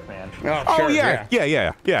real life, man. Oh, sure, yeah.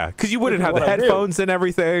 Because you wouldn't have the headphones and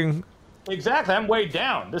everything. Exactly. I'm way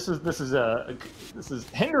down. This is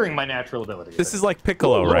hindering my natural ability. This is like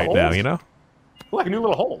Piccolo right now, you know? Ooh, like new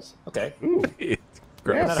little holes. Okay. Ooh.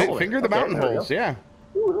 Yeah, finger the mountain holes. Yeah.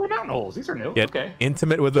 Ooh, little mountain holes. These are new. Get okay.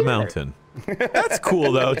 Intimate with the mountain. That's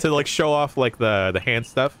cool though, to like show off like the hand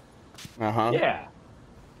stuff. Yeah.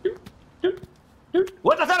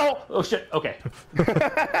 What? That's that hole? Oh shit. Okay. Oh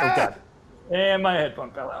god. And my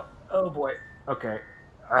headphone fell out. Oh boy. Okay.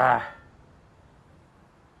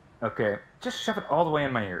 Okay. Just shove it all the way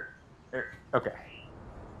in my ear. There. Okay.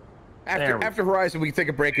 After Horizon, we can take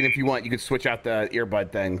a break, and if you want, you could switch out the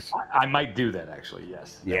earbud things. I might do that actually.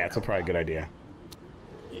 Yes. Yeah, it's probably a good idea.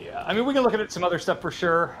 Yeah, I mean, we can look at some other stuff for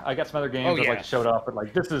sure. I got some other games that like showed up, but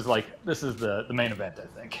like this is the main event, I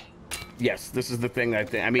think. Yes, this is the thing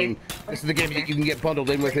that I mean, this is the game you can get bundled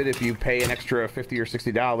in with it if you pay an extra $50 or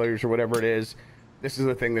 $60 or whatever it is. This is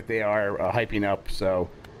the thing that they are hyping up. So,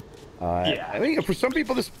 I think for some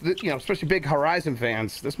people, this, you know, especially big Horizon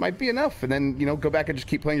fans, this might be enough. And then, you know, go back and just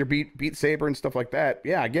keep playing your Beat Saber and stuff like that.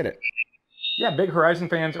 Yeah, I get it. Yeah, big Horizon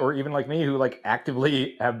fans, or even like me, who like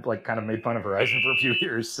actively have like kind of made fun of Horizon for a few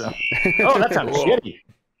years. So, oh, that sounds shitty.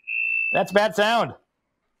 That's bad sound.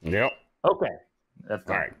 Yep. Okay. That's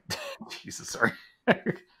all right. Jesus, sorry.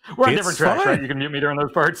 We're on different tracks, right? You can mute me during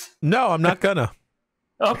those parts. No, I'm not gonna.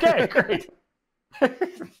 Okay, great.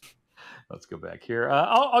 Let's go back here.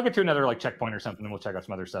 I'll get to another like checkpoint or something, and we'll check out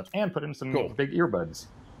some other stuff and put in some big earbuds.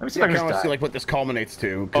 Let me see if I can see like what this culminates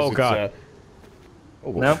to. Oh god.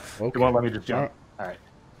 Nope. Okay. You won't let me just jump. All right.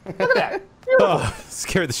 Look at that. Oh,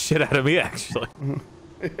 scared the shit out of me actually. Look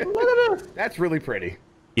at this. That's really pretty.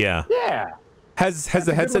 Yeah. Yeah. Has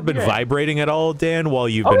the headset been vibrating at all, Dan, while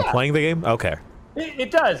you've been playing the game? Okay.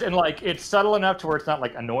 It does, and like it's subtle enough to where it's not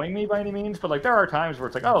like annoying me by any means, but like there are times where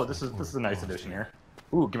it's like, oh, this is a nice addition here.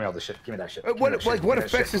 Ooh, give me all this shit. Give me that shit. What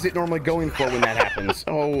effects is it normally going for when that happens?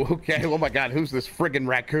 Oh, okay. Oh my god, who's this friggin'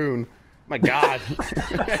 raccoon? My god.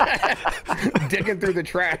 Digging through the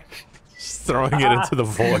trash. Just throwing it into the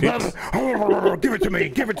void. Give it to me.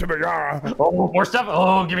 Give it to me. Oh, more stuff.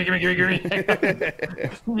 Oh, give me.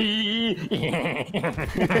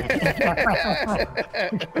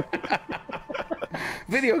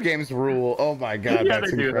 Video games rule. Oh my god,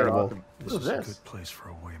 that's incredible. Awesome. This is a good place for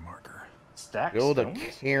a way marker. Stack Build a stones?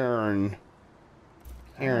 cairn.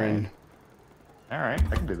 Cairn. All right,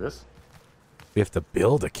 I can do this. We have to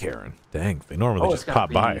build a Karen. Dang, they normally just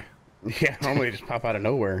pop by. Yeah, normally they just pop out of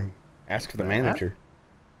nowhere. Ask for the manager.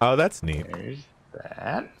 Oh, that's neat. There's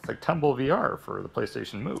that. It's like Tumble VR for the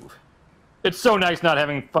PlayStation Move. It's so nice not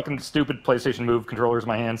having fucking stupid PlayStation Move controllers in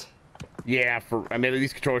my hands. Yeah, I mean,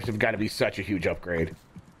 these controllers have got to be such a huge upgrade.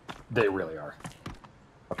 They really are.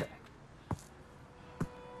 Okay.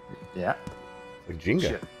 Yeah. Like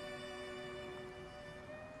Jenga.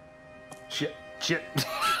 Shit.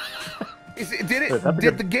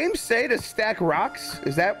 Did the game say to stack rocks?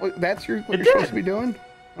 Is that what you're supposed to be doing?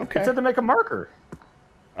 Okay. It said to make a marker.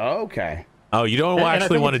 Okay. Oh, you don't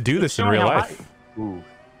actually want to do this in real life. Ooh.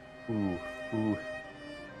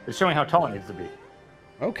 It's showing how tall it needs to be.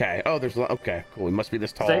 Okay. Oh, okay, cool. It must be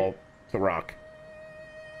this tall to rock.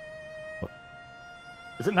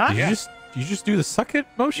 Is it not? Did you just do the suck it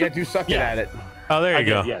motion? Yeah, do suck it at it. Oh, there you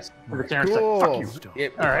go. Yes. Cool. Fuck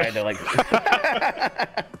you. All right.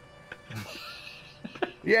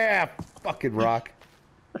 Yeah, fucking rock.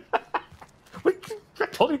 I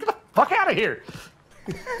told you to get the fuck out of here.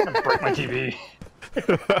 I'm gonna break my TV.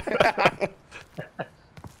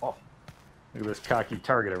 Oh, look at this cocky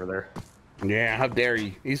target over there. Yeah, how dare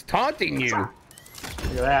you? He's taunting you. Look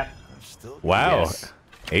at that. Wow. Yes.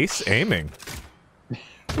 Ace aiming.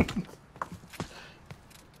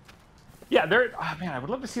 Yeah, oh man, I would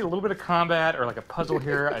love to see a little bit of combat or like a puzzle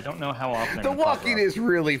here. I don't know how often. The walking is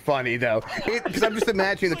really funny though, because I'm just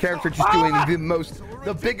imagining the character just doing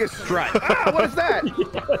the biggest strut. Ah, what is that?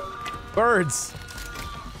 Yeah. Birds.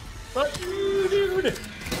 Fuck you, dude.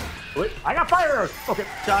 Wait, I got fire arrows. Okay,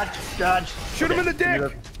 dodge. Shoot him in the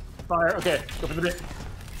dick. Fire. Okay, go for the dick.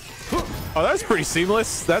 Oh, that's pretty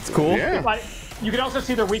seamless. That's cool. Yeah. You can also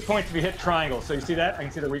see their weak points if you hit triangle. So you see that? I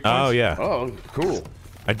can see their weak points. Oh yeah. Oh, cool.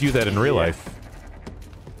 I do that in real life.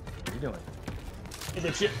 What are you doing? Hit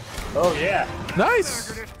that shit. Oh yeah.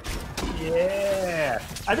 Nice. Yeah.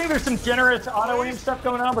 I think there's some generous auto aim stuff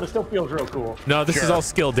going on, but it still feels real cool. No, this is all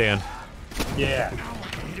skill, Dan. Yeah.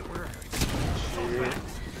 Shit.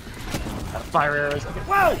 Fire arrows. Okay.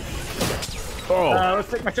 Whoa! Oh. Let's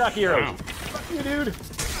take my shocky arrows. Fuck you, dude.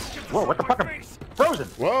 Whoa, what the fuck? I'm frozen.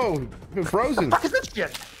 Whoa, been frozen. What the fuck is this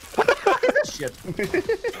shit? What the fuck is this shit?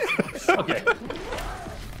 Okay.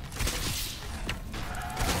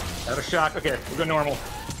 Out of shock. Okay, we'll go normal.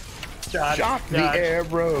 Shock the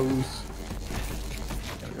arrows.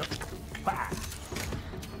 There we go.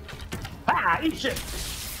 Eat shit.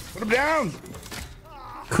 Put him down.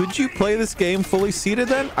 Could you play this game fully seated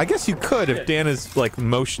then? I guess you could if Dan is like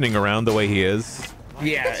motioning around the way he is.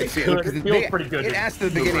 Yeah, it feels pretty good. It asked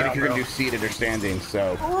at the beginning if you're gonna do seated or standing,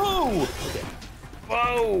 so. Ooh! Okay.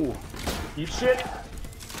 Whoa! Eat shit.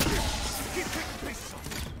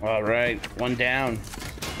 All right, one down.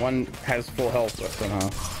 One has full health somehow.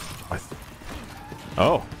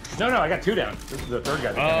 Oh. No, I got two down. This is the third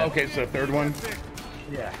guy. Oh, okay, so the third one.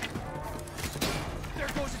 Yeah. There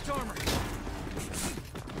goes its armor.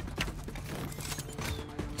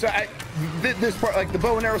 So this part, like the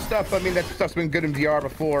bow and arrow stuff, I mean, that stuff's been good in VR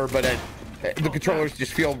before, but the controllers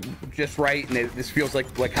just feel just right, and this feels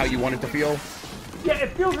like how you want it to feel. Yeah, it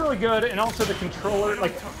feels really good, and also the controller,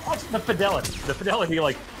 like, also the fidelity,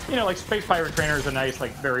 like, you know, like Space Pirate Trainer is a nice,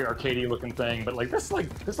 like, very arcadey looking thing, but like this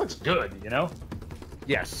looks good, you know?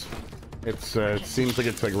 Yes, it seems like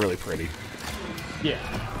it's like really pretty. Yeah.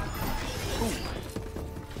 Ooh.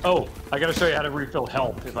 Oh, I gotta show you how to refill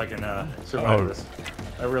health if I can survive this.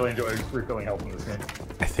 I really enjoy refilling health in this game.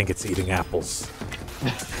 I think it's eating apples.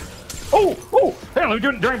 Oh! Hang on, let me do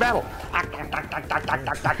it during battle. Okay.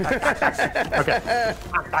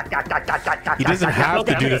 He doesn't have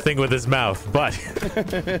to do the thing with his mouth, but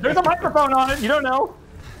there's a microphone on it. You don't know.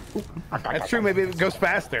 That's true. Maybe it goes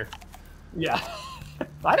faster. Yeah.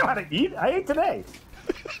 I know how to eat. I ate today.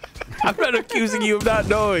 I'm not accusing you of not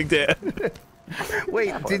knowing, Dan.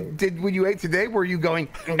 Wait, did when you ate today, were you going?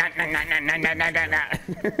 How else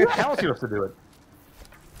are you supposed to do it?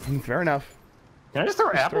 Fair enough. Can I just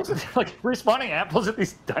throw apples? Like respawning apples at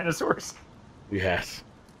these dinosaurs? Yes.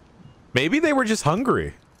 Maybe they were just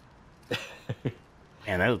hungry.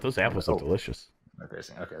 Man, those apples look delicious. Okay,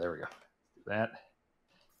 there we go. Do that.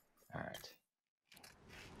 All right.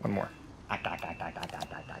 One more.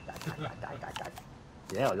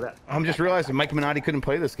 Yeah, look at that. I'm just realizing Mike Minotti couldn't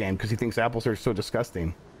play this game because he thinks apples are so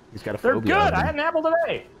disgusting. He's got a They're phobia. good. I had an apple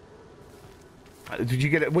today. Did you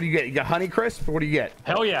get it? What do you get? You got Honey Crisp? Or what do you get?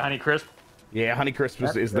 Hell yeah, Honey Crisp. Yeah, Honey Crisp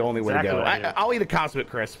is the only way to go. I'll eat a Cosmic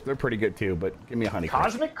Crisp. They're pretty good too, but give me a Honey Crisp.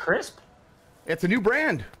 Cosmic Crisp? It's a new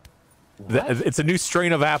brand. It's a new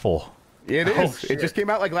strain of apple. It is. It just came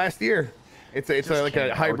out like last year. It's like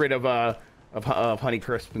a hybrid of Honey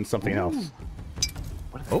Crisp and something else.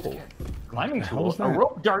 Oh, climbing tools. A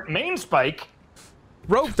rope dart main spike.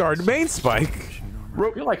 Rope dart main spike.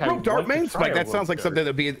 Rope dart main spike. That sounds like something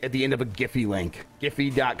that'd be at the end of a Giphy link.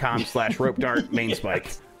 Giphy.com/rope dart main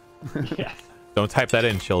spike. Yeah. Don't type that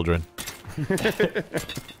in, children.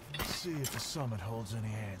 See if the summit holds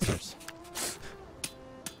any answers.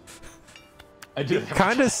 It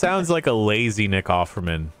kind of sounds like a lazy Nick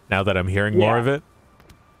Offerman. Now that I'm hearing more of it.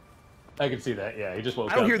 I can see that. Yeah, he just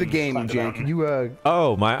woke up. I don't hear the game, Jan. Can you?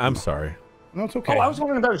 Oh my! I'm sorry. No, it's okay. Oh, I was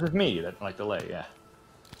wondering if that was just me that like delay. Yeah.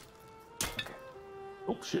 Okay.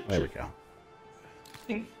 Oh shit! There we go.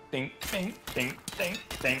 Ding, ding, ding, ding, ding,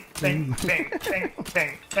 ding, ding, ding, ding,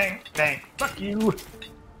 ding, ding, ding. Fuck you.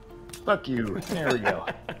 Fuck you. There we go.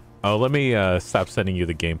 Oh, let me stop sending you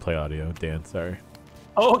the gameplay audio, Dan. Sorry.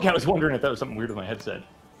 Oh, okay. I was wondering if that was something weird with my headset.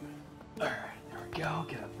 All right, there we go.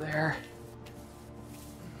 Get up there.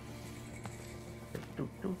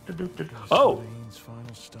 Oh.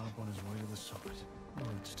 Final stop on his way to the summit. Oh,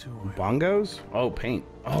 it's too Bongos? Oh, paint.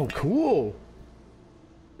 Oh, cool.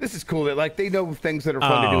 This is cool that like they know things that are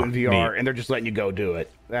fun to do in VR, and they're just letting you go do it.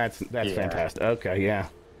 That's fantastic. Okay, yeah.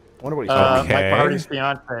 I wonder what he's talking about. My party's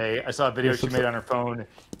fiance. I saw a video she made on her phone.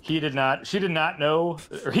 She did not know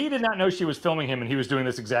she was filming him, and he was doing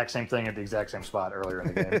this exact same thing at the exact same spot earlier in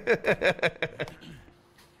the game.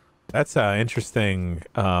 That's interesting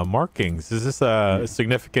markings. Is this a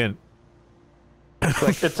significant? It's from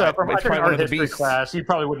I think an art history class. You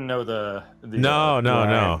probably wouldn't know the no.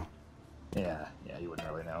 Yeah, you wouldn't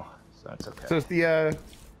really know. So that's okay. So is the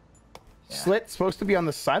slit supposed to be on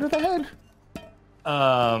the side of the head?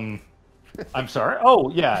 I'm sorry.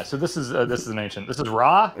 Oh yeah. So this is an ancient. This is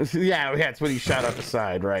Ra. Yeah, it's when he shot out the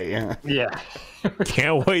side, right? Yeah. Yeah.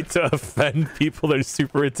 Can't wait to offend people that are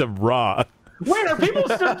super into Ra. Wait, are people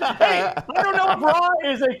still? Hey, I don't know if Ra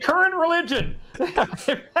is a current religion.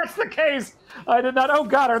 If that's the case, I did not. Oh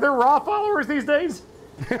God, are there Ra followers these days?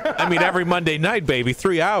 I mean, every Monday night, baby,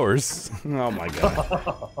 3 hours. Oh my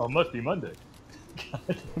God. Oh, must be Monday.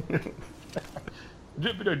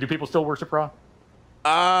 Do people still worship Ra?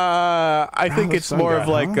 I think it's more of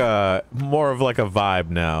like a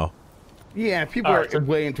vibe now. Yeah, people are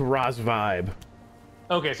way into Ra's vibe.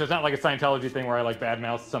 Okay, so it's not like a Scientology thing where I like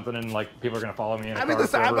badmouth something and like people are gonna follow me. I mean,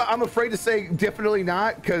 listen, I'm afraid to say definitely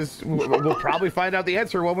not because we'll probably find out the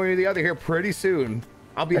answer one way or the other here pretty soon.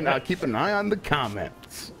 I'll be keep an eye on the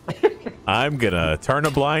comments. I'm gonna turn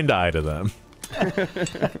a blind eye to them.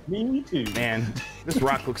 Me too. Man, this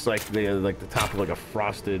rock looks like the top of like a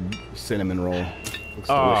frosted cinnamon roll. Looks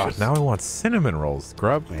delicious. Now I want cinnamon rolls.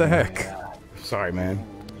 Grub, what the heck? Yeah. Sorry, man.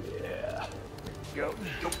 Yeah. Go,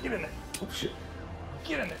 get in there. Oh shit.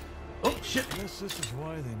 Get in there. Oh shit. I guess this is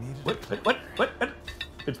why they needed. What?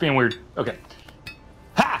 It's being weird. Okay.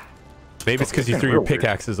 Ha! Maybe it's because you threw your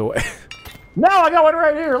pickaxes away. No, I got one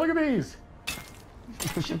right here. Look at these.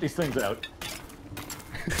 Shit these things out.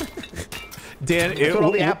 Dan, that's what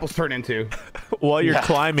all the apples turn into. While you're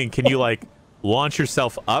climbing, can you like launch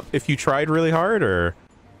yourself up if you tried really hard, or?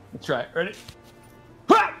 Let's try it. Ready?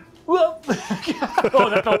 Ha! Oh,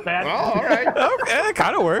 that felt bad. Oh, all right. Okay, it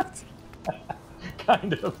kind of worked.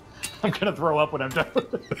 Kind of. I'm gonna throw up when I'm done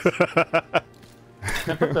with this.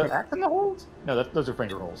 Can I put the axe in the holes? No, those are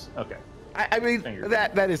finger holes. Okay. I mean,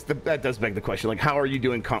 that does beg the question. Like, how are you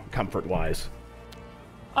doing comfort wise?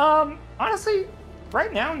 Honestly,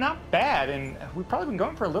 right now, not bad, and we've probably been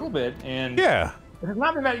going for a little bit, and yeah, it's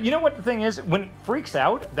not been bad. You know what the thing is? When it freaks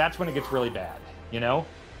out, that's when it gets really bad. You know,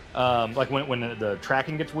 like when the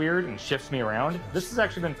tracking gets weird and shifts me around. This has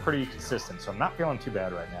actually been pretty consistent, so I'm not feeling too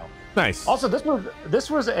bad right now. Nice. Also, this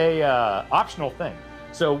was a optional thing.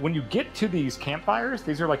 So when you get to these campfires,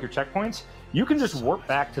 these are like your checkpoints. You can just warp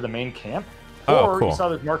back to the main camp, or cool. you saw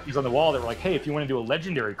those markings on the wall that were like, "Hey, if you want to do a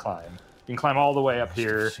legendary climb, you can climb all the way up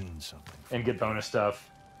here and get bonus stuff."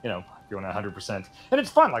 You know, if you want 100%, and it's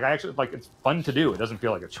fun. Like I actually like it's fun to do. It doesn't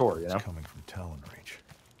feel like a chore. You know. Coming from Talon Reach.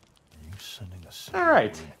 Are you sending us? All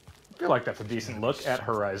right. I feel like that's a decent look at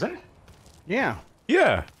Horizon. Yeah.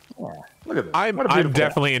 Yeah. Look at this. I'm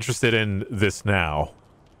definitely interested in this now.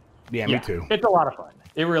 Yeah, me too. It's a lot of fun.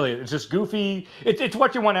 It really is. It's just goofy. It's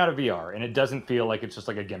what you want out of VR, and it doesn't feel like it's just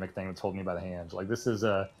like a gimmick thing that's holding me by the hands. Like this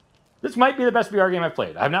might be the best VR game I've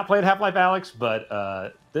played. I've not played Half-Life Alyx,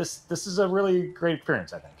 but this is a really great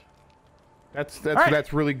experience, I think.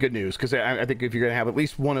 That's really good news, because I think if you're gonna have at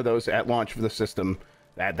least one of those at launch for the system,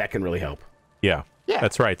 that can really help. Yeah.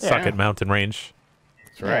 That's right. Suck at mountain range.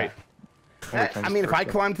 That's right. I mean, if I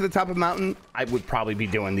climbed to the top of a mountain, I would probably be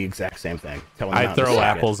doing the exact same thing. I'd throw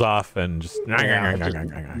apples off and just...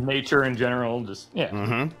 nature in general, just...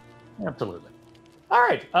 Yeah. Absolutely. All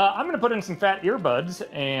right. I'm going to put in some fat earbuds,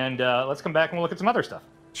 and let's come back and we'll look at some other stuff.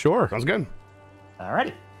 Sure. Sounds good. All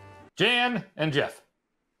righty. Jan and Jeff.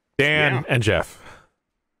 Dan and Jeff.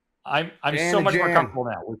 I'm so much more comfortable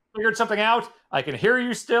now. We figured something out. I can hear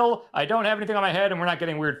you still. I don't have anything on my head, and we're not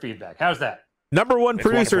getting weird feedback. How's that? Number one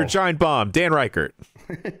producer, Giant Bomb, Dan Reichert.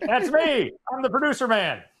 That's me. I'm the producer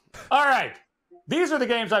man. All right. These are the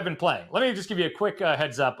games I've been playing. Let me just give you a quick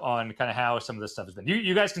heads up on kind of how some of this stuff has been.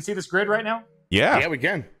 You guys can see this grid right now? Yeah, we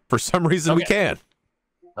can. For some reason, we can.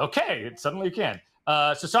 Okay, suddenly you can.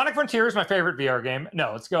 So Sonic Frontier is my favorite VR game.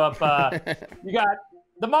 No, let's go up. You got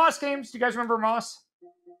the Moss games. Do you guys remember Moss?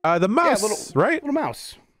 The mouse, right? Little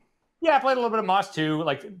mouse. Yeah, I played a little bit of Moss too.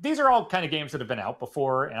 Like these are all kind of games that have been out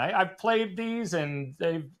before, and I've played these, and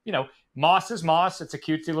they, Moss is Moss. It's a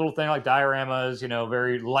cutesy little thing like dioramas,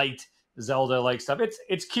 very light Zelda-like stuff.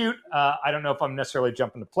 It's cute. I don't know if I'm necessarily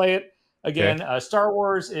jumping to play it again. Okay. Star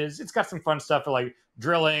Wars it's got some fun stuff like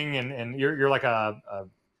drilling, and you're like I don't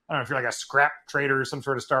know if you're like a scrap trader or some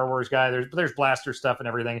sort of Star Wars guy. There's blaster stuff and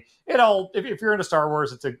everything. If you're into Star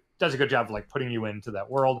Wars, does a good job of like putting you into that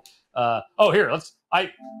world. Here,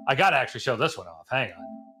 I gotta actually show this one off. Hang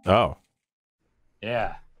on. Oh.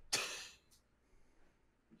 Yeah.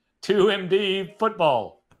 2MD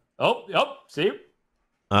football. See?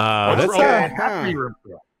 That's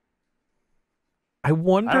I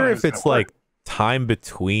wonder if it's like time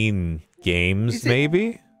between games,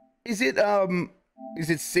 maybe? Is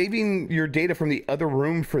it saving your data from the other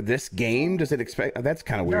room for this game? Does it expect? That's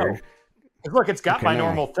kind of weird. Look, it's got my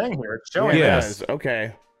normal thing here. It's showing this.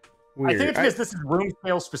 Okay. Weird. I think it's because this is room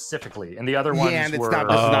scale specifically, and the other ones and were... this is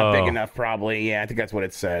not big enough, probably. Yeah, I think that's what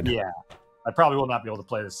it said. Yeah. I probably will not be able to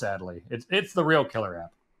play this, sadly. It's the real killer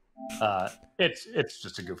app. It's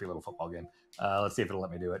just a goofy little football game. Let's see if it'll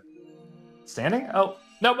let me do it. Standing? Oh,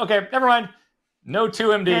 nope. Okay, never mind. No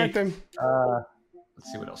 2MD.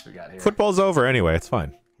 Let's see what else we got here. Football's over anyway. It's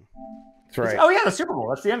fine. That's right. Oh, yeah, the Super Bowl.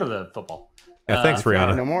 That's the end of the football. Yeah, thanks,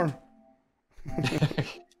 Rihanna. No more.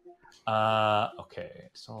 Okay.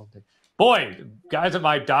 Boy, guys at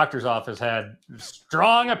my doctor's office had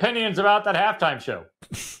strong opinions about that halftime show.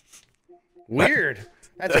 Weird.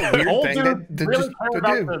 That's a weird Old thing. Dude really cared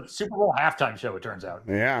about the Super Bowl halftime show, it turns out.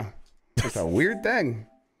 Yeah. It's a weird thing.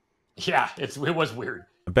 Yeah, it was weird.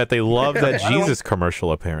 I bet they love that Jesus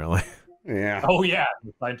commercial, apparently. Yeah. Oh, yeah.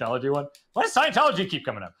 The Scientology one. Why does Scientology keep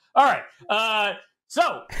coming up? All right.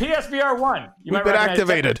 So, PSVR 1. We've been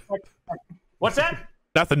activated. What's that?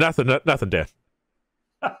 Nothing, Dan.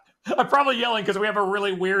 I'm probably yelling because we have a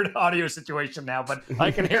really weird audio situation now, but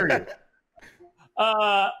I can hear you.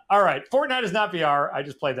 All right. Fortnite is not VR. I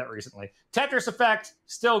just played that recently. Tetris Effect,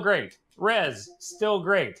 still great. Rez, still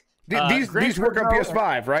great. These work on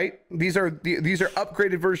PS5, right? These are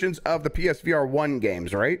upgraded versions of the PSVR 1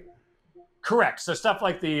 games, right? Correct. So stuff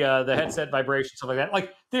like the headset vibration, stuff like that.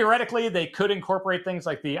 Like theoretically, they could incorporate things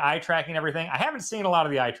like the eye tracking and everything. I haven't seen a lot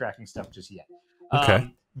of the eye tracking stuff just yet.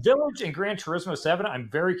 Okay. Village and Gran Turismo 7. I'm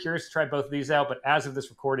very curious to try both of these out, but as of this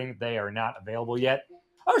recording, they are not available yet.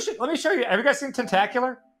 Oh shit! Let me show you. Have you guys seen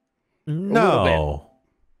Tentacular? No.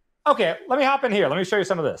 Okay, let me hop in here. Let me show you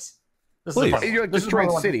some of this. Please. You're like destroying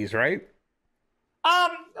cities, right? A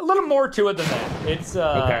little more to it than that. It's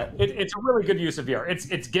it's a really good use of VR.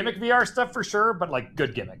 It's gimmick VR stuff for sure, but like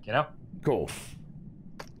good gimmick, you know? Cool.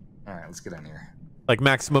 All right, let's get in here. Like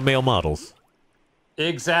maximum male models.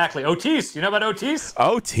 Exactly. Otis, you know about Otis?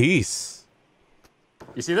 Otis.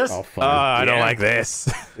 You see this? Oh, fun. I don't like this.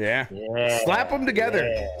 Yeah. Yeah. Slap them together.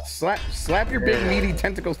 Yeah. Slap your big meaty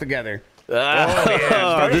tentacles together. Oh,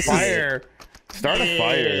 yeah. this Start a fire. Start a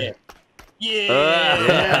fire. Yeah.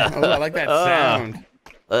 Yeah. Oh, I like that sound.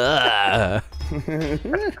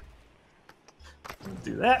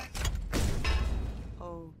 Do that.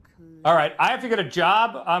 All right, I have to get a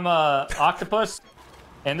job. I'm a octopus,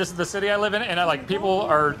 and this is the city I live in. And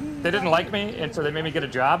they didn't like me, and so they made me get a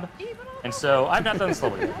job. And so I've not done this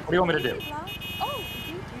level yet. What do you want me to do?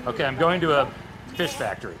 Okay, I'm going to a fish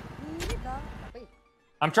factory.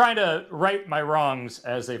 I'm trying to right my wrongs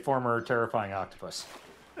as a former terrifying octopus.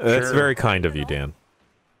 That's very kind of you, Dan.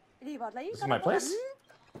 This is my place.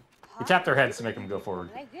 You tap their heads to make them go forward.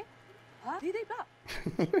 Okay.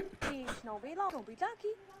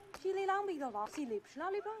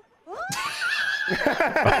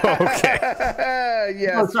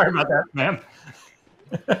 Yes. Oh, sorry about that, ma'am.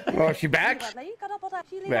 Oh, is she back?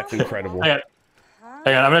 That's incredible. Hang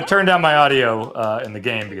on, I'm going to turn down my audio in the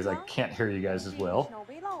game because I can't hear you guys as well.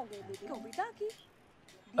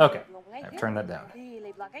 Okay, I've turned that down.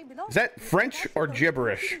 Is that French or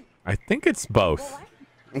gibberish? I think it's both.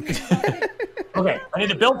 Okay, I need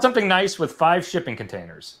to build something nice with 5 shipping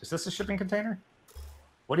containers. Is this a shipping container?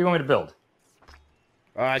 What do you want me to build?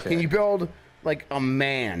 Can you build like a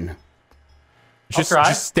man? Just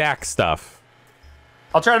stack stuff.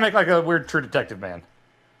 I'll try to make like a weird True Detective man.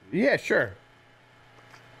 Yeah, sure.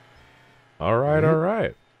 All right, all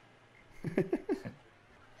right.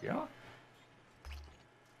 Yeah.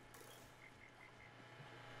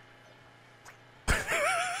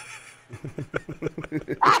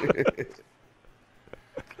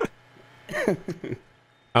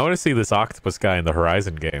 I want to see this octopus guy in the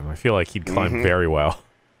Horizon game. I feel like he'd climb very well.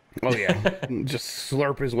 Oh yeah, just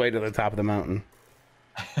slurp his way to the top of the mountain.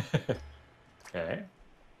 Okay.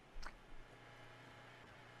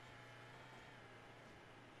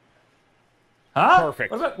 Huh?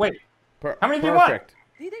 Perfect. What's that? Wait. How many do you want? Perfect.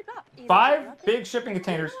 5 big shipping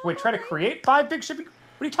containers. Wait, try to create 5 big shipping.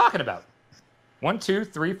 What are you talking about? 1, 2,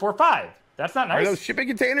 3, 4, 5. That's not nice. Are those shipping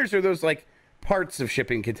containers or are those like parts of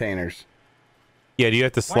shipping containers? Yeah, do you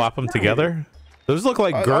have to slap them together? Those look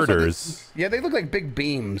like girders. Yeah, they look like big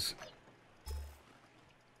beams.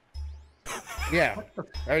 Yeah,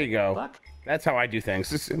 there you go. Fuck? That's how I do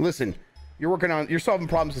things. Listen, you're solving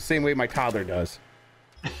problems the same way my toddler does.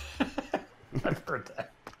 I've heard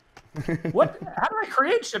that. What? How do I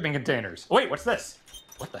create shipping containers? Wait, what's this?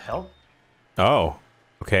 What the hell? Oh,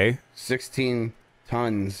 okay. 16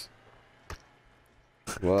 tons.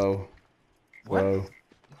 Whoa. What? Whoa.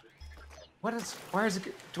 What is? Why is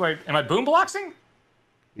it? Am I boom bloxing?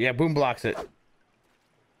 Yeah, boom blocks it.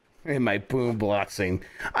 Am I boom bloxing?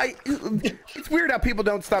 It's weird how people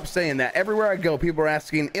don't stop saying that. Everywhere I go, people are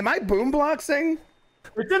asking, "Am I boom bloxing?"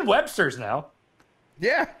 It's in Webster's now.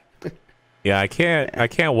 Yeah. Yeah, I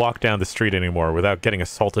can't walk down the street anymore without getting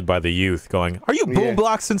assaulted by the youth going, "Are you boom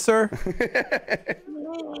bloxing, sir?"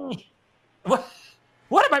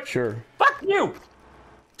 What am I? Sure. Fuck you.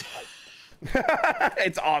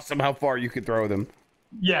 It's awesome how far you can throw them.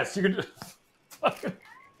 Yes, you can.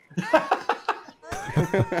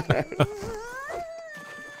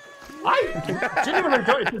 I genuinely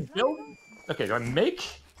don't. It says build. Okay, do I make?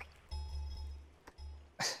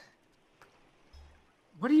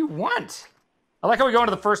 What do you want? I like how we go into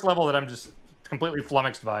the first level that I'm just completely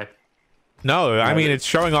flummoxed by. No, I mean, it's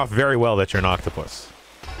showing off very well that you're an octopus.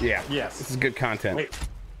 Yeah. Yes. This is good content.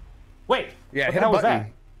 Wait. Yeah, what hit the hell a button. was that?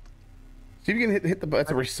 See if you can hit the button. It's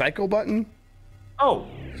a recycle button. Oh.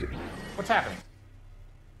 What's happening?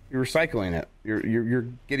 You're recycling it. You're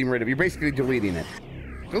getting rid of. You're basically deleting it.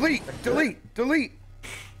 Delete. Delete. Delete.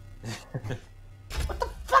 What the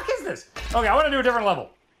fuck is this? Okay, I want to do a different level.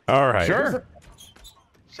 All right. Sure.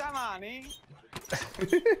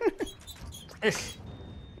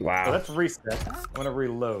 Wow. So let's reset. I want to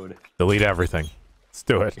reload. Delete everything. Let's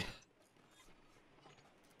do it.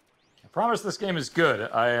 I promise this game is good.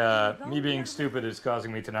 Me being stupid is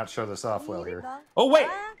causing me to not show this off well here. Oh, wait!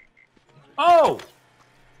 Oh!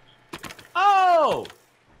 Oh!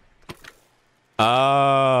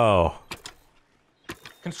 Oh.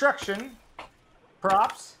 Construction.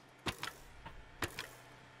 Props.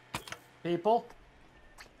 People.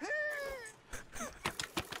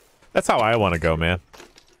 That's how I want to go, man.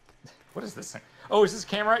 What is this thing? Oh, is this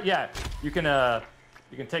camera? Yeah, you can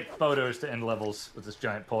take photos to end levels with this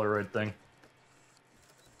giant Polaroid thing.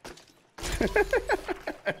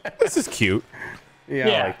 This is cute. Yeah,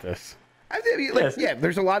 I like this. Yeah,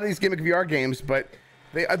 there's a lot of these gimmick VR games, but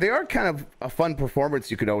they are kind of a fun performance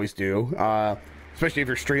you could always do, especially if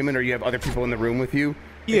you're streaming or you have other people in the room with you.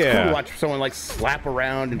 It's cool to watch someone like slap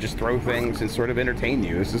around and just throw things and sort of entertain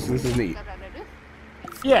you. This is neat.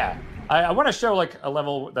 Yeah, I want to show like a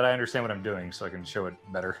level that I understand what I'm doing, so I can show it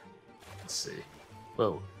better. Let's see.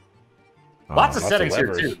 Whoa. Lots of settings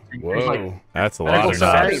here too. Whoa, like, that's a lot of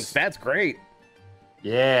settings. That's great.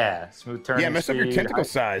 Yeah, smooth turning. Yeah, mess up your tentacle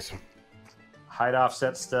size. Height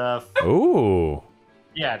offset stuff. Ooh.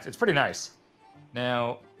 Yeah, it's pretty nice.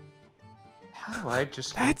 Now, how do I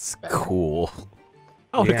just? That's cool.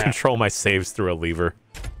 I want to control my saves through a lever.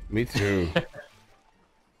 Me too.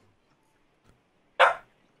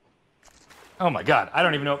 Oh my god, I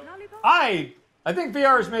don't even know. I think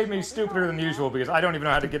VR has made me stupider than usual because I don't even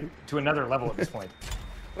know how to get to another level at this point.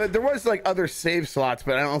 Well, there was like other save slots,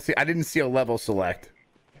 but I didn't see a level select.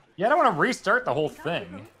 Yeah, I don't want to restart the whole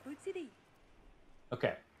thing.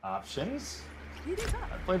 Okay, options.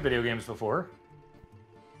 I've played video games before.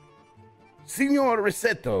 Signor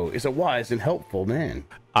Rossetto is a wise and helpful man.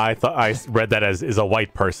 I thought I read that as is a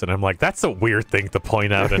white person. I'm like, that's a weird thing to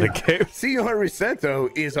point out in a game. Signor Rossetto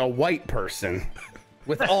is a white person.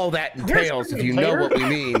 With all that entails, if you know what we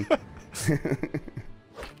mean.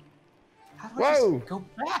 Whoa! Go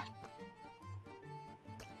back.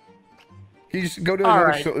 You just go to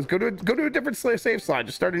another, go to a different save slot.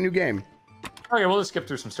 Just start a new game. Okay, we'll just skip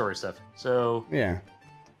through some story stuff. So yeah,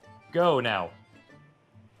 go now.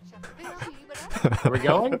 Are we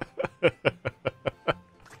going?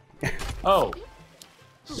 Oh,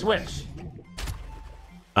 switch.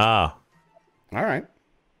 Ah. All right.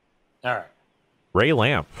 All right. Ray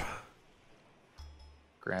lamp.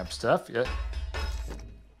 Grab stuff. Yeah.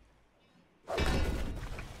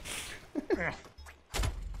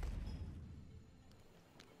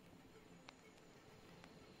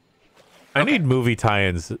 I need movie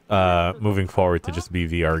tie-ins moving forward to just be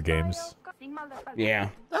VR games. Yeah.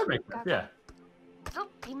 That makes sense. Yeah.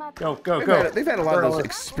 Go. They've had a lot of those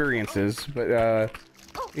experiences, but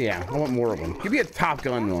yeah, I want more of them. Give me a Top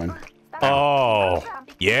Gun one. Oh,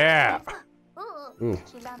 yeah. Ooh.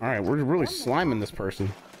 All right, we're really sliming this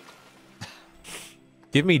person.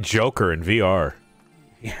 Give me Joker in VR.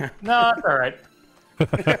 Yeah. No, that's all right.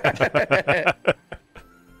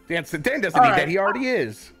 Dan doesn't need that. He already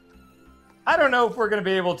is. I don't know if we're going to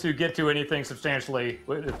be able to get to anything substantially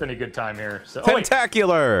with any good time here. So,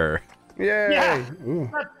 Tentacular. Yeah.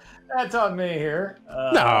 That's on me here.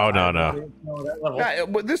 No.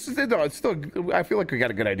 But this is it's still. I feel like we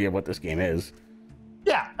got a good idea of what this game is.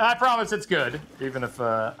 Yeah, I promise it's good, even if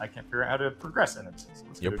I can't figure out how to progress in it.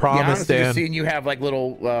 You promised, Dan. Just seeing you have like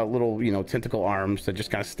little tentacle arms that just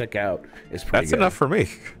kind of stick out is pretty. That's enough for me.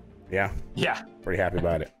 Yeah. Yeah. Pretty happy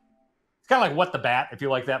about it. It's kind of like What the Bat, if you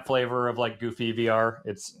like that flavor of like goofy VR.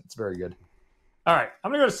 It's very good. All right,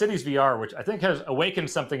 I'm gonna go to Cities VR, which I think has awakened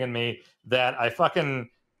something in me that I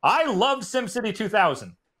loved SimCity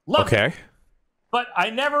 2000. Loved it. But I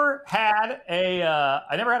never had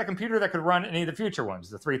a computer that could run any of the future ones,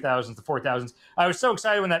 the 3000s, the 4000s. I was so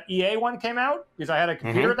excited when that EA one came out because I had a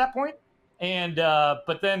computer at that point, and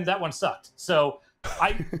but then that one sucked. So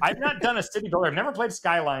I've not done a city builder. I've never played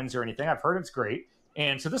Skylines or anything. I've heard it's great,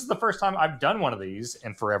 and so this is the first time I've done one of these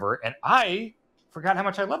in forever, and I forgot how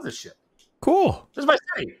much I love this shit. Cool. This is my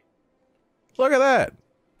city. Look at that.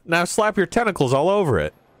 Now slap your tentacles all over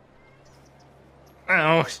it.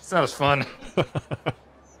 Oh, it's not as fun.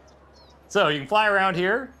 So you can fly around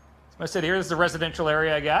here. I said here, this is the residential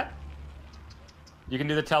area I got. You can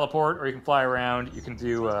do the teleport, or you can fly around. You can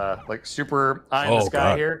do like super eye in the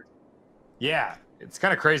sky here. Yeah, it's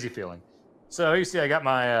kind of crazy feeling. So you see, I got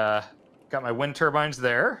my wind turbines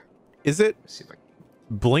there. Is it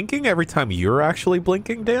blinking every time you're actually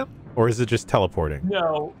blinking, Dan, or is it just teleporting?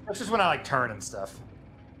 No, that's just when I like turn and stuff.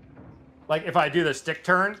 Like if I do the stick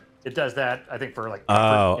turn, it does that. I think for like.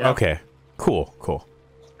 Oh, okay, cool. All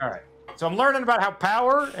right. So I'm learning about how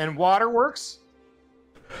power and water works.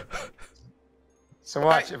 So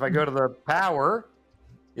watch, if I go to the power,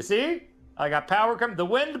 you see? I got power coming. The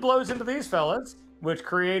wind blows into these fellas, which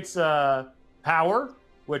creates power,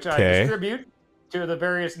 which I distribute to the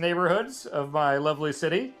various neighborhoods of my lovely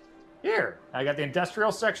city. Here, I got the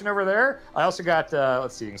industrial section over there. I also got,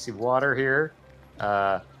 let's see, you can see water here.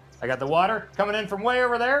 I got the water coming in from way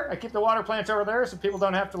over there. I keep the water plants over there so people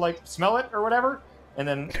don't have to like smell it or whatever. And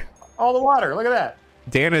then all the water, look at that.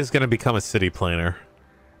 Dan is going to become a city planner.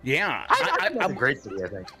 Yeah. I'm a great city, I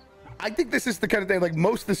think. I think this is the kind of thing, like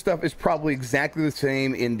most of the stuff is probably exactly the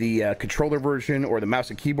same in the controller version or the mouse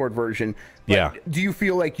and keyboard version. But yeah. Do you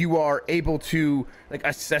feel like you are able to like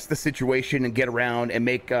assess the situation and get around and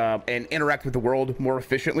make and interact with the world more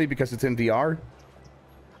efficiently because it's in VR?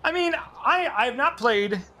 I mean, I've not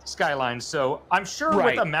played Skylines, so I'm sure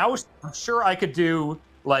with a mouse, I'm sure I could do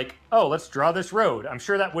like, oh, let's draw this road. I'm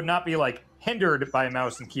sure that would not be like hindered by a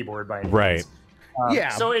mouse and keyboard by any means. Right. Yeah.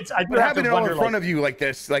 So it's I do but have having to it all wonder, in front like, of you like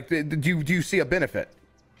this, like, do you see a benefit?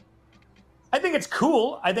 I think it's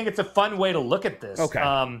cool. I think it's a fun way to look at this.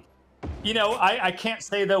 Okay. You know, I can't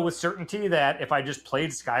say though with certainty that if I just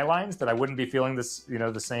played Skylines that I wouldn't be feeling this, you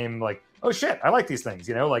know, the same like, oh shit, I like these things,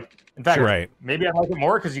 you know, like in fact, maybe I like it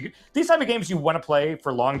more because these type of games you want to play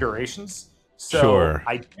for long durations. So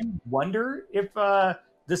I do wonder if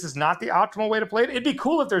this is not the optimal way to play it. It'd be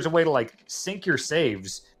cool if there's a way to like sync your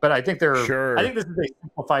saves, but I think I think this is a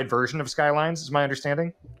simplified version of Skylines, is my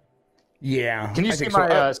understanding. Yeah. Can you see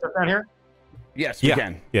my stuff down here? Yes, we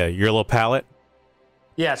can. Yeah, your little palette.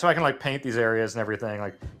 Yeah, so I can like paint these areas and everything.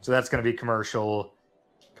 Like, so that's going to be commercial.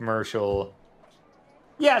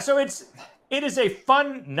 Yeah, so it is a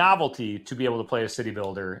fun novelty to be able to play a city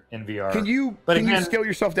builder in VR. Can you scale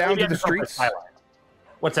yourself down to the streets?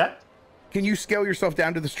 What's that? Can you scale yourself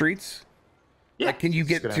down to the streets? Yeah. Like, can you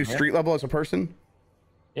get to street level as a person?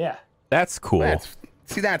 Yeah. That's cool.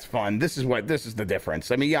 That's fun. This is the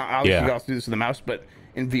difference. I mean, yeah, obviously you also do this with the mouse, but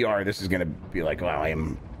in VR, this is going to be like, wow,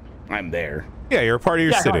 I'm there. Yeah, you're a part of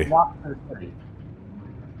your city.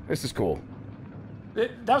 This is cool.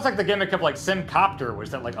 That was like the gimmick of like Simcopter, was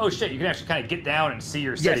that like, oh shit, you can actually kind of get down and see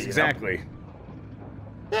your city. Yes, exactly. You know?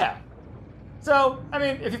 Yeah. So, I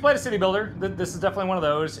mean, if you played a city builder, this is definitely one of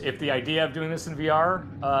those. If the idea of doing this in VR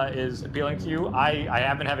is appealing to you, I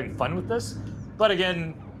have been having fun with this. But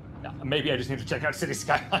again, maybe I just need to check out City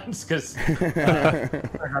Skylines because this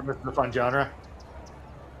is a fun genre.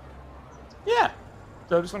 Yeah.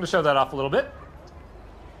 So I just want to show that off a little bit.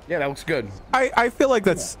 Yeah, that looks good. I feel like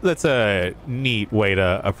that's a neat way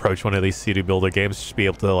to approach one of these city builder games. Just be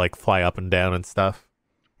able to like fly up and down and stuff.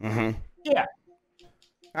 Mm-hmm. Yeah.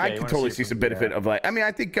 I can totally see some benefit of like. I mean,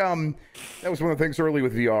 I think that was one of the things early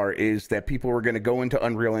with VR is that people were going to go into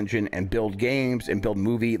Unreal Engine and build games and build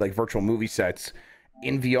virtual movie sets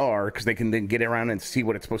in VR because they can then get around and see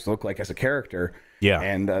what it's supposed to look like as a character. Yeah.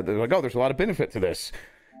 And they're like, oh, there's a lot of benefit to this.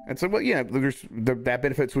 And so, well, yeah, that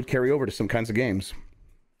benefits would carry over to some kinds of games.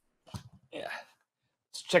 Yeah.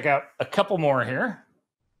 Let's check out a couple more here.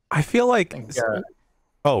 I feel like.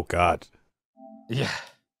 Oh God. Yeah.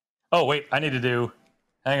 Oh wait, I need to do.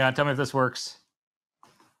 Hang on, tell me if this works.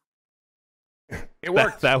 It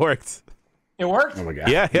worked. That worked. It worked? Oh my God.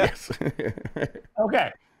 Yeah. Yes.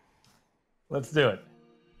 Okay. Let's do it.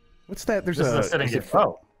 What's that? There's this is a sitting game.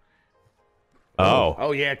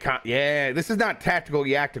 Oh yeah, yeah. This is not tactical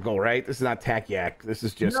yactical, right? This is not tac yak. This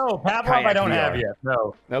is just no Pavlov. I don't have yet.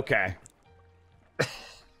 No. Okay.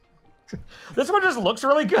 This one just looks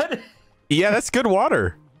really good. Yeah, that's good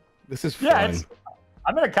water. This is fun.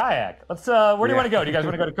 I'm in a kayak. Let's. Where do you want to go? Do you guys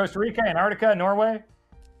want to go to Costa Rica, Antarctica, Norway?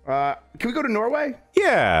 Can we go to Norway?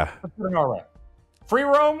 Yeah. Let's go to Norway. Free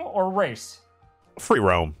roam or race? Free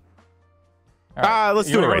roam. Right. Let's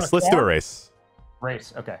do a race. Let's do a race.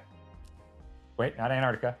 Race. Okay. Wait, not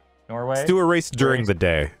Antarctica. Norway. Let's do a race during the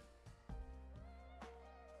day.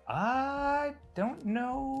 I don't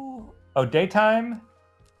know. Oh, daytime.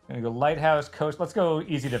 I'm gonna go lighthouse, coast. Let's go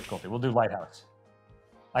easy difficulty. We'll do lighthouse.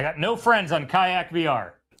 I got no friends on Kayak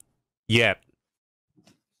VR. Yet.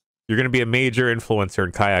 You're going to be a major influencer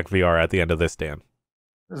in Kayak VR at the end of this, Dan.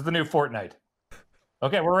 This is the new Fortnite.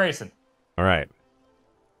 Okay, we're racing. All right.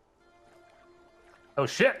 Oh,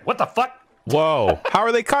 shit. What the fuck? Whoa. How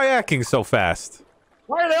are they kayaking so fast?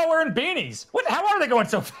 Why are they all wearing beanies? How are they going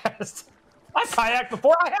so fast? I kayaked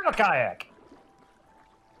before. I have a kayak.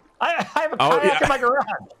 I have a kayak in my garage.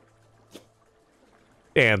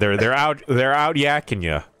 And they're out yakking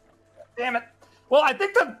you. Damn it. Well, I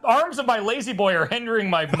think the arms of my lazy boy are hindering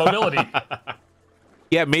my mobility.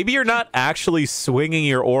 Yeah, maybe you're not actually swinging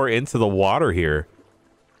your oar into the water here.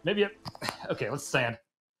 Maybe okay, let's stand.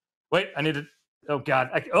 Wait, I need to. Oh God.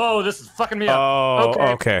 Oh, this is fucking me up. Oh,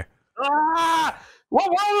 okay. Ah! What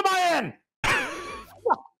world am I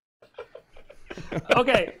in?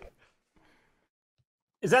 Okay.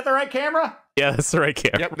 Is that the right camera? Yeah, that's the right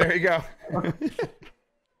camera. Yep, there you go.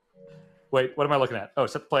 Wait, what am I looking at? Oh,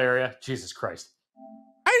 set the play area. Jesus Christ.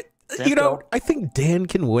 I think Dan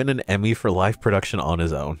can win an Emmy for live production on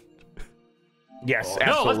his own. Yes,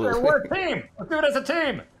 absolutely. No, we're a team. Let's do it as a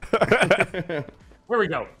team. Where we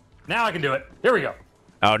go? Now I can do it. Here we go.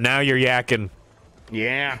 Oh, now you're yakking.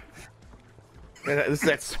 Yeah. This is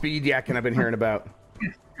that speed yakking I've been hearing about.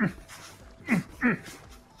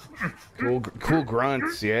 Cool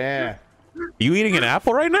grunts, yeah. Are you eating an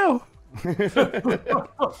apple right now? There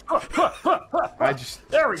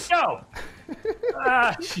we go.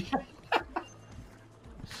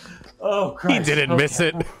 Oh, Christ. He didn't miss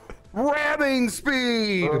it. Ramming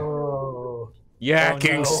speed. Oh.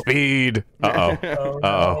 Yakking speed.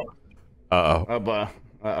 Uh-oh.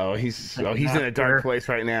 Uh-oh. He's in a dark place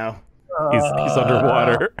right now. He's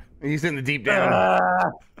underwater. He's in the deep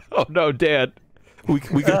down. Oh no, Dad. We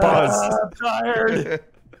can pause. I'm tired.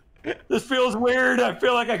 This feels weird. I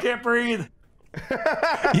feel like I can't breathe.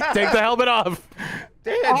 Take the helmet off.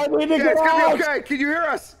 Dad, I need to get it's gonna out. be okay. Can you hear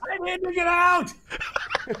us? I need to get out.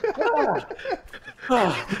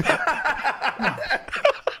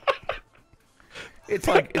 It's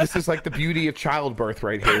like this is like the beauty of childbirth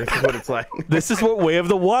right here. This is what it's like. This is what Way of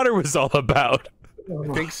the Water was all about.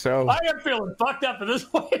 I think so. I am feeling fucked up at this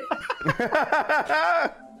point.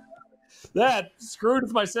 That screwed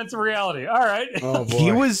with my sense of reality. All right. Oh, boy.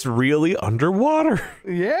 He was really underwater.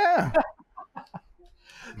 Yeah.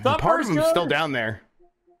 Part of him's still down there.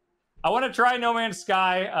 I want to try No Man's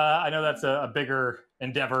Sky. I know that's a bigger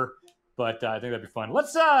endeavor, but I think that'd be fun.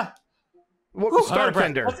 Let's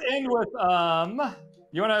Startender. Let's end with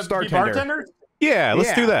you want to be Startender. bartenders? Yeah,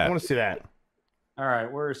 let's do that. I want to see that. All right,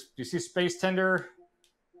 do you see Space Tender?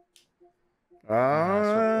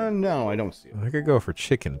 No, I don't see it. I could go for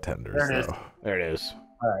chicken tenders. There it is. Though. There it is.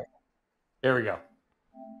 All right, there we go.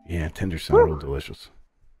 Yeah, tenders sound real delicious.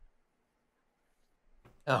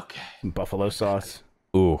 Okay. Some buffalo sauce.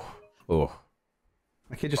 Ooh.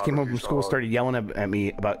 My kid just came home from school and started yelling at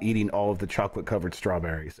me about eating all of the chocolate-covered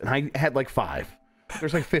strawberries. And I had like 5.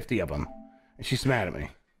 There's like 50 of them. And she's mad at me.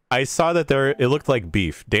 I saw that it looked like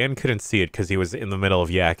beef. Dan couldn't see it because he was in the middle of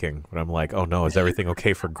yakking. But I'm like, oh no, is everything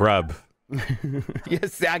okay for Grubb?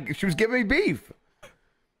 Yes, she was giving me beef.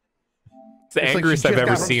 It's the angriest I've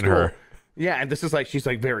ever seen her. Yeah, and this is like, she's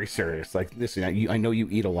like very serious. Like, listen, I know you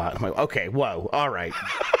eat a lot. I'm like, okay, whoa, all right.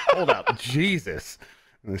 Hold up. Jesus.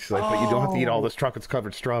 And she's like, but you don't have to eat all this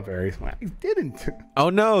chocolate-covered strawberries. I'm like, I didn't. Oh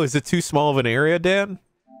no, is it too small of an area, Dan?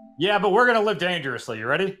 Yeah, but we're gonna live dangerously. You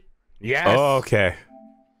ready? Yes. Oh, okay.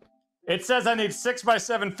 It says I need 6 by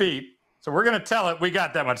 7 feet, so we're gonna tell it we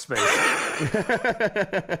got that much space.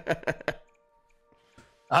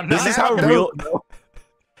 This is how real.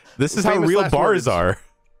 This is how real bars are.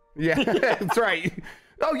 Yeah, that's right.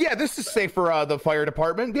 Oh yeah, this is safe for the fire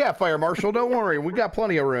department. Yeah, fire marshal, don't worry, we got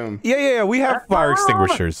plenty of room. Yeah. We have fire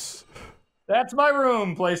extinguishers. That's my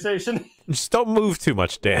room, PlayStation. Just don't move too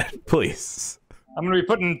much, Dan, please. I'm gonna be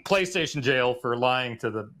put in PlayStation jail for lying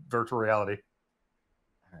to the virtual reality.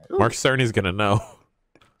 Mark Cerny's gonna know.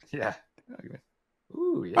 Yeah.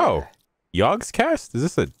 Ooh, yeah. Oh, Yogg's Cast? Is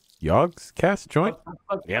this a Yogg's Cast joint?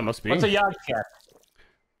 Yeah, must be. What's a Yogg Cast?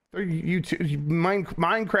 They're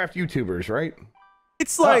Minecraft YouTubers, right?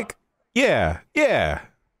 It's like, yeah. They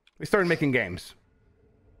started making games.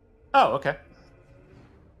 Oh, okay.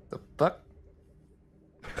 The fuck?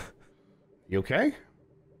 You okay?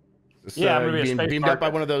 This, yeah, I'm gonna be being a space beamed market. up by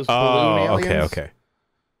one of those balloon aliens. Okay.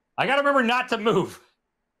 I gotta remember not to move.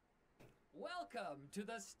 Welcome to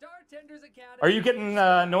the Startenders Academy. Are you getting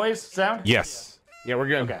noise sound? Yes. Yeah, we're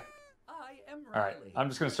good. Okay. I am All right. Riley. I'm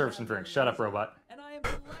just gonna serve some drinks. Shut up, robot. And I am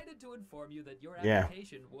delighted to inform you that your Yeah.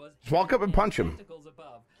 application was Just walk up and punch him.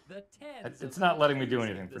 above the tens It's of not letting me do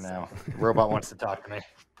contenders anything for this now. summer. The robot wants to talk to me.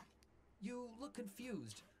 You look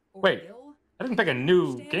confused. Or Wait, ill? I didn't pick a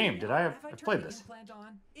new Stand game, me did now. I? Have I've turned played the this. implant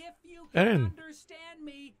on? If you I can didn't. understand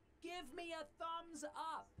me, give me a thumbs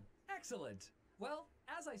up. Excellent. Well,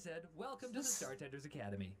 as I said, welcome to the Startenders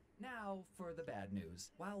Academy. Now for the bad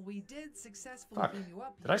news. While we did successfully Fuck. bring you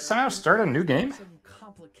up Did I here, somehow start a new game? some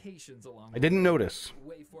complications along I didn't notice.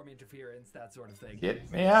 waveform interference, that sort of thing.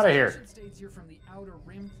 Get me out of here. Station states you're from the outer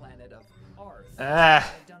rim planet of Arth.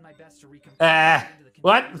 Ah. I've done my best to reconfirm Ah. into the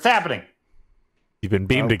What? continuous- What's happening? You've been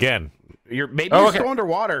beamed again. Maybe Oh, you're okay. still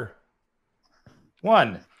underwater.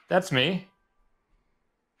 1. That's me.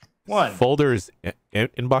 1. Folders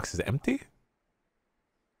inbox is empty?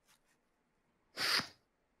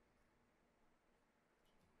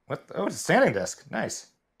 What? Oh, it's a standing desk. Nice.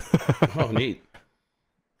 Oh, neat.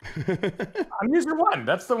 I'm user 1.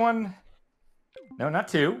 That's the one. No, not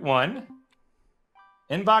 2. 1.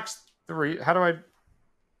 Inbox 3. How do I?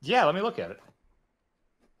 Yeah, let me look at it.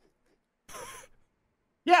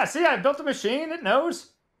 Yeah, see, I built a machine. It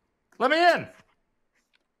knows. Let me in.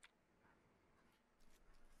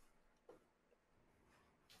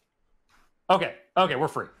 Okay, we're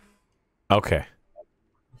free. Okay.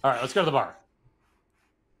 All right, let's go to the bar.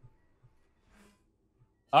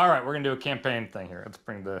 All right, we're going to do a campaign thing here. Let's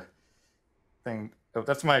bring the thing. Oh,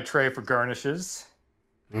 that's my tray for garnishes.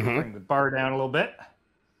 Bring the bar down a little bit.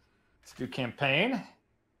 Let's do campaign.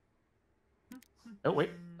 Oh,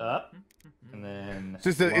 wait. Up. And then...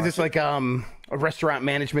 Is this like a restaurant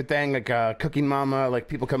management thing, like a cooking mama? Like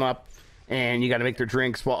people come up and you got to make their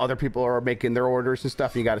drinks while other people are making their orders and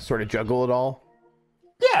stuff. And you got to sort of juggle it all.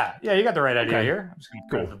 Yeah, you got the right idea here. I'm just going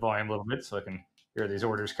to turn the volume a little bit so I can hear these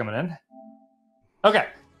orders coming in. Okay,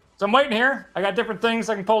 so I'm waiting here. I got different things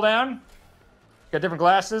I can pull down. Got different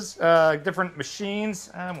glasses, different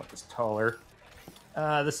machines. I want this taller.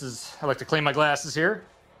 I like to clean my glasses here.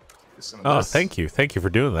 Oh, thank you. Thank you for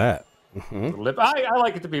doing that. Lip. I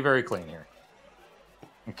like it to be very clean here.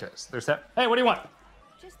 Okay, so there's that. Hey, what do you want?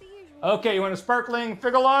 Just the usual. Okay, you want a sparkling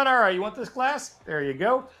Figolon? All right, you want this glass? There you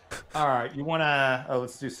go. All right, you want to... Oh,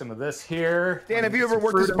 let's do some of this here. Dan, have you ever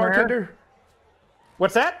worked as a bartender?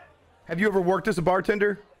 What's that? Have you ever worked as a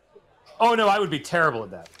bartender? Oh, no, I would be terrible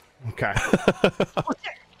at that. Okay.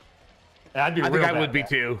 I'd be I think I would be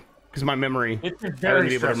too, because my memory. I wouldn't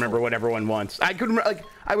be able to remember what everyone wants. I could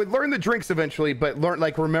I would learn the drinks eventually, but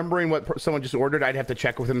remembering what someone just ordered, I'd have to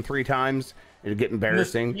check with them 3 times. It'd get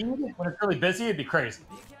embarrassing. When it's really busy, it'd be crazy.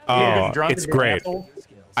 Oh, it's great.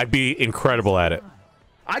 I'd be incredible at it.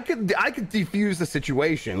 I could defuse the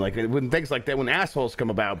situation, like when things like that, when assholes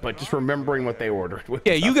come about, but just remembering what they ordered.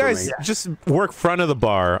 Yeah, you guys just work front of the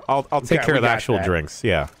bar. I'll take care of the actual drinks.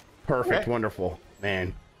 Yeah. Perfect. Okay. Wonderful,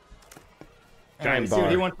 man. Giant see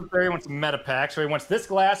what he wants there. He wants a meta pack, so he wants this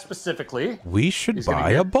glass specifically. We should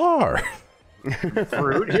buy a bar.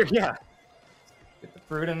 Fruit here, yeah. Get the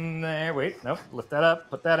fruit in there. Wait, nope. Lift that up.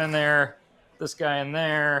 Put that in there. This guy in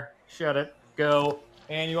there. Shut it. Go.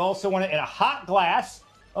 And you also want it in a hot glass.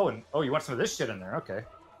 Oh, and you want some of this shit in there? Okay.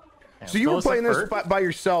 So you were playing this by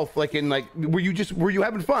yourself, were you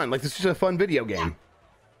having fun? Like, this is a fun video game.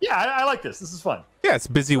 Yeah, I like this. This is fun. Yeah, it's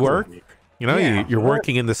busy work. You know, you're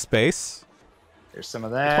working in the space. There's some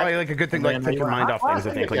of that. It's probably like a good thing, like take your mind off things.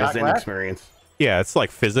 I think, like a Zen experience. Yeah, it's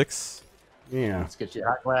like physics. Yeah. Let's get you a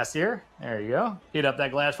hot glass here. There you go. Heat up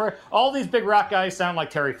that glass for you. All these big rock guys sound like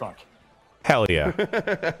Terry Funk. Hell yeah.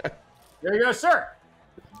 There you go, sir.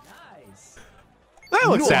 Nice. That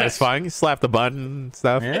looks satisfying. You slap the button and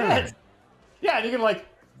stuff. Yeah. Yeah, and you can like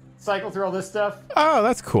cycle through all this stuff. Oh,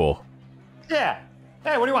 that's cool. Yeah.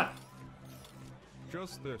 Hey, what do you want?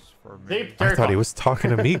 Just this for me. I thought he was talking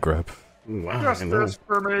to me, Grubb. Wow, just this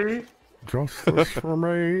for me. Just this for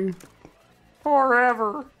me.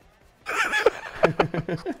 Forever.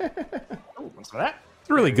 What's that? It's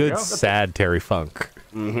really good, sad Terry Funk.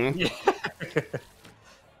 Mm-hmm. Yeah.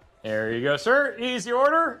 There you go, sir. Easy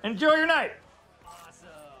order. Enjoy your night. Awesome.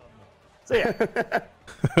 See ya.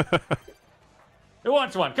 Who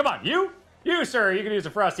wants one? Come on, you, sir. You can use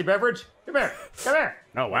a frosty beverage. Come here. Come here.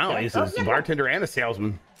 Oh wow, he's a bartender and a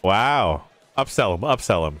salesman. Wow.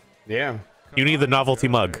 Upsell him. Yeah. You need the novelty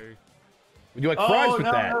mug. Would you like fries with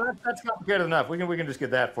that? No, that's complicated enough. We can just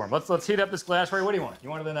get that for him. Let's heat up this glass for you. What do you want? You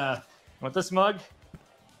want this mug?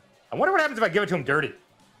 I wonder what happens if I give it to him dirty.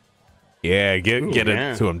 Yeah, get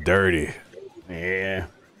it to him dirty. Yeah.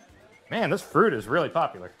 Man, this fruit is really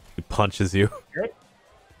popular. He punches you. Okay.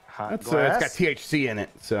 Hot It's glass. got THC in it,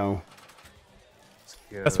 so.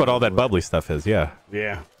 That's what all that bubbly stuff is, yeah.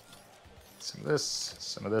 Yeah.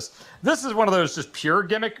 Some of this. This is one of those just pure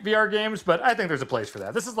gimmick VR games, but I think there's a place for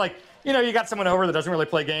that. This is like, you got someone over that doesn't really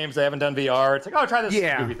play games. They haven't done VR. It's like, oh, try this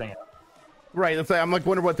goofy thing out. Right. It's like, I'm like,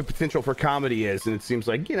 wonder what the potential for comedy is, and it seems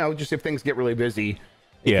like, just if things get really busy,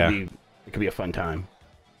 it could be a fun time.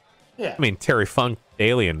 Yeah. I mean, Terry Funk,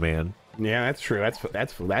 Alien Man. Yeah, that's true.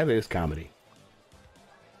 That is comedy.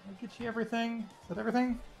 I'll get you everything. Is that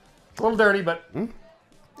everything? It's a little dirty, but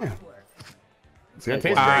yeah. It's gonna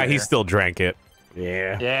taste great. He still drank it.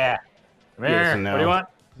 Yeah. Yeah. Come here. What do you want?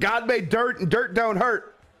 God made dirt, and dirt don't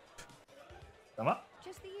hurt. Come up.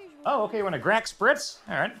 Just the usual. Oh, okay. You want a Grack Spritz?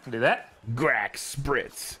 All right, can do that. Grack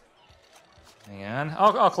Spritz. Hang on.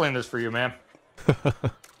 I'll clean this for you, ma'am. Get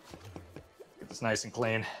this nice and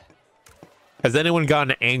clean. Has anyone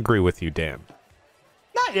gotten angry with you, Dan?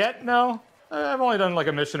 Not yet, no. I've only done like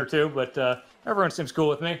a mission or two, but everyone seems cool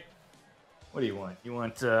with me. What do you want? You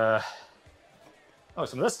want, some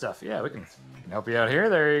of this stuff. Yeah, we can help you out here.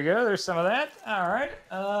 There you go. There's some of that. All right.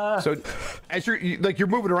 So, as you're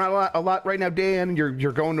moving around a lot right now, Dan.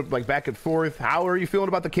 You're going like back and forth. How are you feeling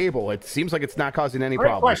about the cable? It seems like it's not causing any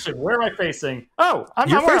problems. Question. Where am I facing? Oh,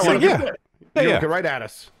 You're facing. You're looking right at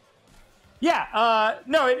us. Yeah.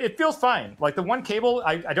 No, it feels fine. Like the one cable,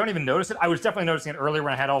 I don't even notice it. I was definitely noticing it earlier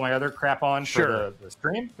when I had all my other crap on for the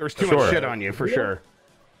stream. There's too much shit on you for sure.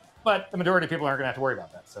 But the majority of people aren't going to have to worry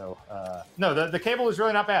about that. So, no, the cable is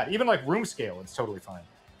really not bad. Even like room scale, it's totally fine.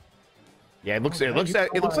 Yeah, it looks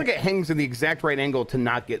like it hangs in the exact right angle to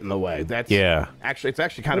not get in the way. It's actually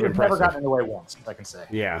kind of impressive. Never gotten in the way once, I can say.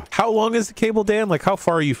 Yeah. How long is the cable, Dan? Like, how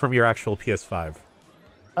far are you from your actual PS5?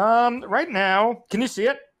 Right now, can you see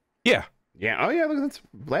it? Yeah. Yeah. Oh yeah, look,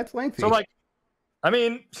 that's lengthy. So like, I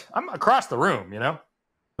mean, I'm across the room,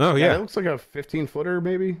 Oh yeah, it looks like a 15-footer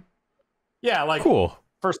maybe. Yeah, like cool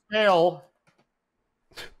for scale.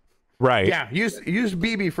 Right. Yeah, use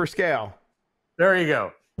BB for scale. There you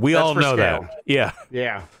go. We That's all know scale. that. Yeah.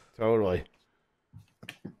 Yeah, totally.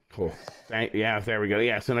 Cool. Yeah, there we go.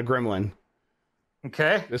 Yes, and a gremlin.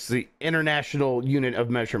 Okay. This is the international unit of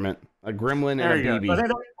measurement. A gremlin There and you a BB. go. So they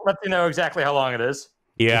don't let you know exactly how long it is.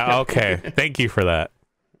 Yeah. Okay. Thank you for that.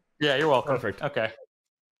 Yeah, you're welcome. Perfect. Okay.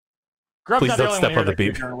 Grubb's Please not the don't only step one on the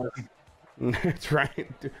here beep. that can do journalism. That's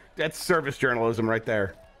right. That's service journalism right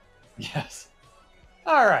there. Yes.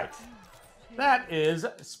 All right. That is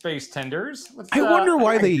Space Tenders. I wonder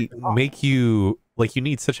why they make you like you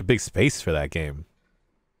need such a big space for that game.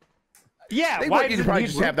 Yeah, They why want you to does it probably need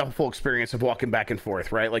just room? have the full experience of walking back and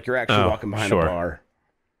forth, right? Like you're actually walking behind a bar.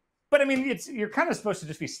 But I mean, you're kind of supposed to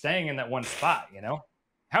just be staying in that one spot, you know?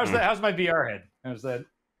 How's that? How's my VR head? How's that?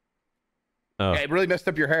 Oh. Yeah, it really messed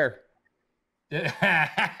up your hair. You don't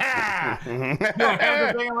have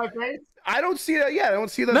the thing on my face? I don't see that. Yeah, I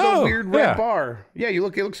don't see the weird red yeah. bar. Yeah, it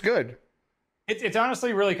looks good. It's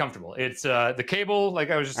honestly really comfortable. It's the cable, like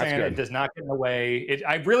I was just saying, it does not get in the way.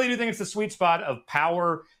 I really do think it's the sweet spot of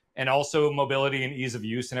power and also mobility and ease of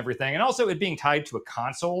use and everything. And also it being tied to a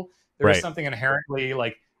console. There's something inherently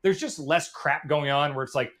like there's just less crap going on where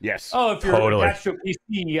it's like, oh, if you're attached to a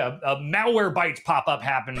PC, a malware bytes pop-up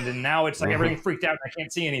happened and now it's like everything freaked out and I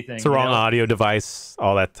can't see anything. It's the wrong audio device,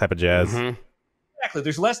 all that type of jazz. Exactly.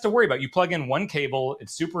 There's less to worry about. You plug in one cable,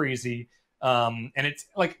 it's super easy. And it's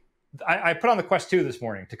like I put on the Quest 2 this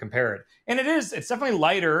morning to compare it. And it's definitely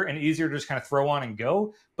lighter and easier to just kind of throw on and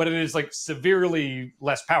go, but it is like severely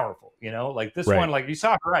less powerful, you know? Like this one, like you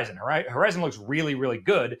saw Horizon, right? Horizon looks really, really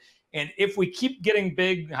good. And if we keep getting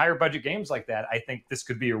big, higher budget games like that, I think this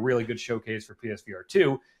could be a really good showcase for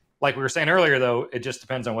PSVR2. Like we were saying earlier, though, it just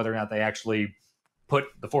depends on whether or not they actually put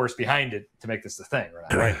the force behind it to make this the thing,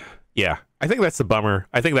 right? Yeah, I think that's the bummer.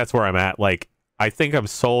 I think that's where I'm at. Like, I think I'm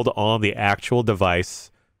sold on the actual device.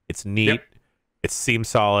 It's neat. It seems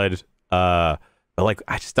solid. But like,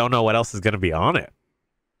 I just don't know what else is going to be on it.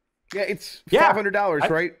 Yeah, it's $500,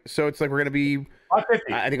 right? So it's like we're going to be.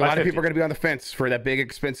 $550. I think a lot of people are going to be on the fence for that big,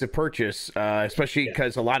 expensive purchase, especially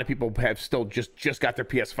because a lot of people have still just got their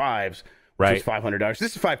PS5s, which is $500.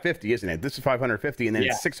 This is $550, isn't it? This is $550, and then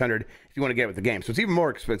it's $600 if you want to get it with the game. So it's even more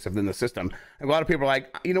expensive than the system. And a lot of people are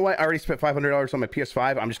like, you know what? I already spent $500 on my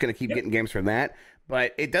PS5. I'm just going to keep getting games from that.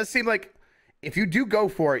 But it does seem like if you do go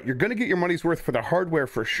for it, you're going to get your money's worth for the hardware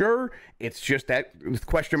for sure. It's just that with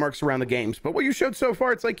question marks around the games. But what you showed so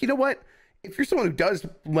far, it's like, you know what? If you're someone who does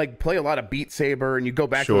like play a lot of Beat Saber and you go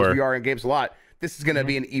back to those VR and games a lot, this is going to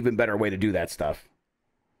be an even better way to do that stuff.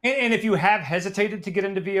 And if you have hesitated to get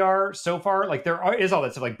into VR so far, like is all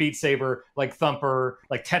that stuff like Beat Saber, like Thumper,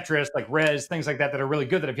 like Tetris, like Rez, things like that are really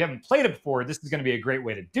good that if you haven't played it before, this is going to be a great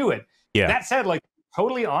way to do it. Yeah. That said, like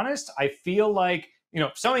totally honest, I feel like, you know,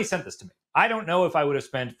 Sony sent this to me. I don't know if I would have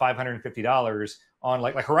spent $550 on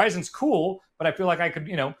like Horizon's cool, but I feel like I could,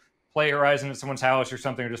 you know, play Horizon at someone's house or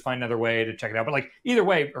something, or just find another way to check it out. But like either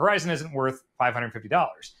way, Horizon isn't worth $550.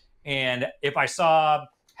 And if I saw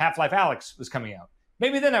Half-Life Alyx was coming out,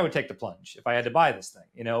 maybe then I would take the plunge if I had to buy this thing,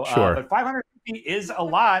 you know. But $550 is a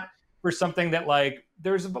lot for something that like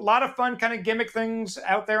there's a lot of fun kind of gimmick things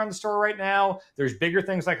out there on the store right now. There's bigger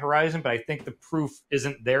things like Horizon, but I think the proof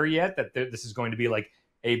isn't there yet that this is going to be like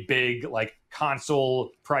a big like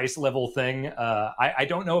console price level thing. I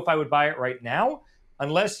don't know if I would buy it right now.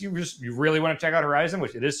 Unless you really want to check out Horizon,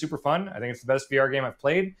 which it is super fun. I think it's the best VR game I've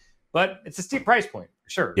played, but it's a steep price point, for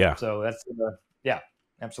sure. Yeah. So that's,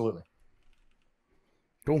 absolutely.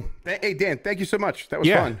 Cool. Hey, Dan, thank you so much. That was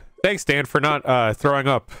fun. Thanks, Dan, for not throwing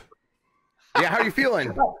up. Yeah, how are you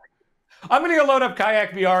feeling? I'm going to go load up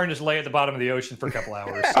Kayak VR and just lay at the bottom of the ocean for a couple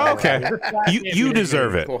hours. So, okay. You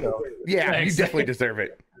deserve it. Cool. Yeah, thanks. You definitely deserve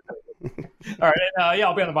it. All right. And,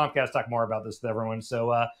 I'll be on the Bombcast, talk more about this with everyone.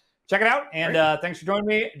 So, check it out. And thanks for joining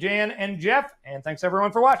me, Jan and Jeff. And thanks,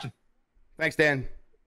 everyone, for watching. Thanks, Dan.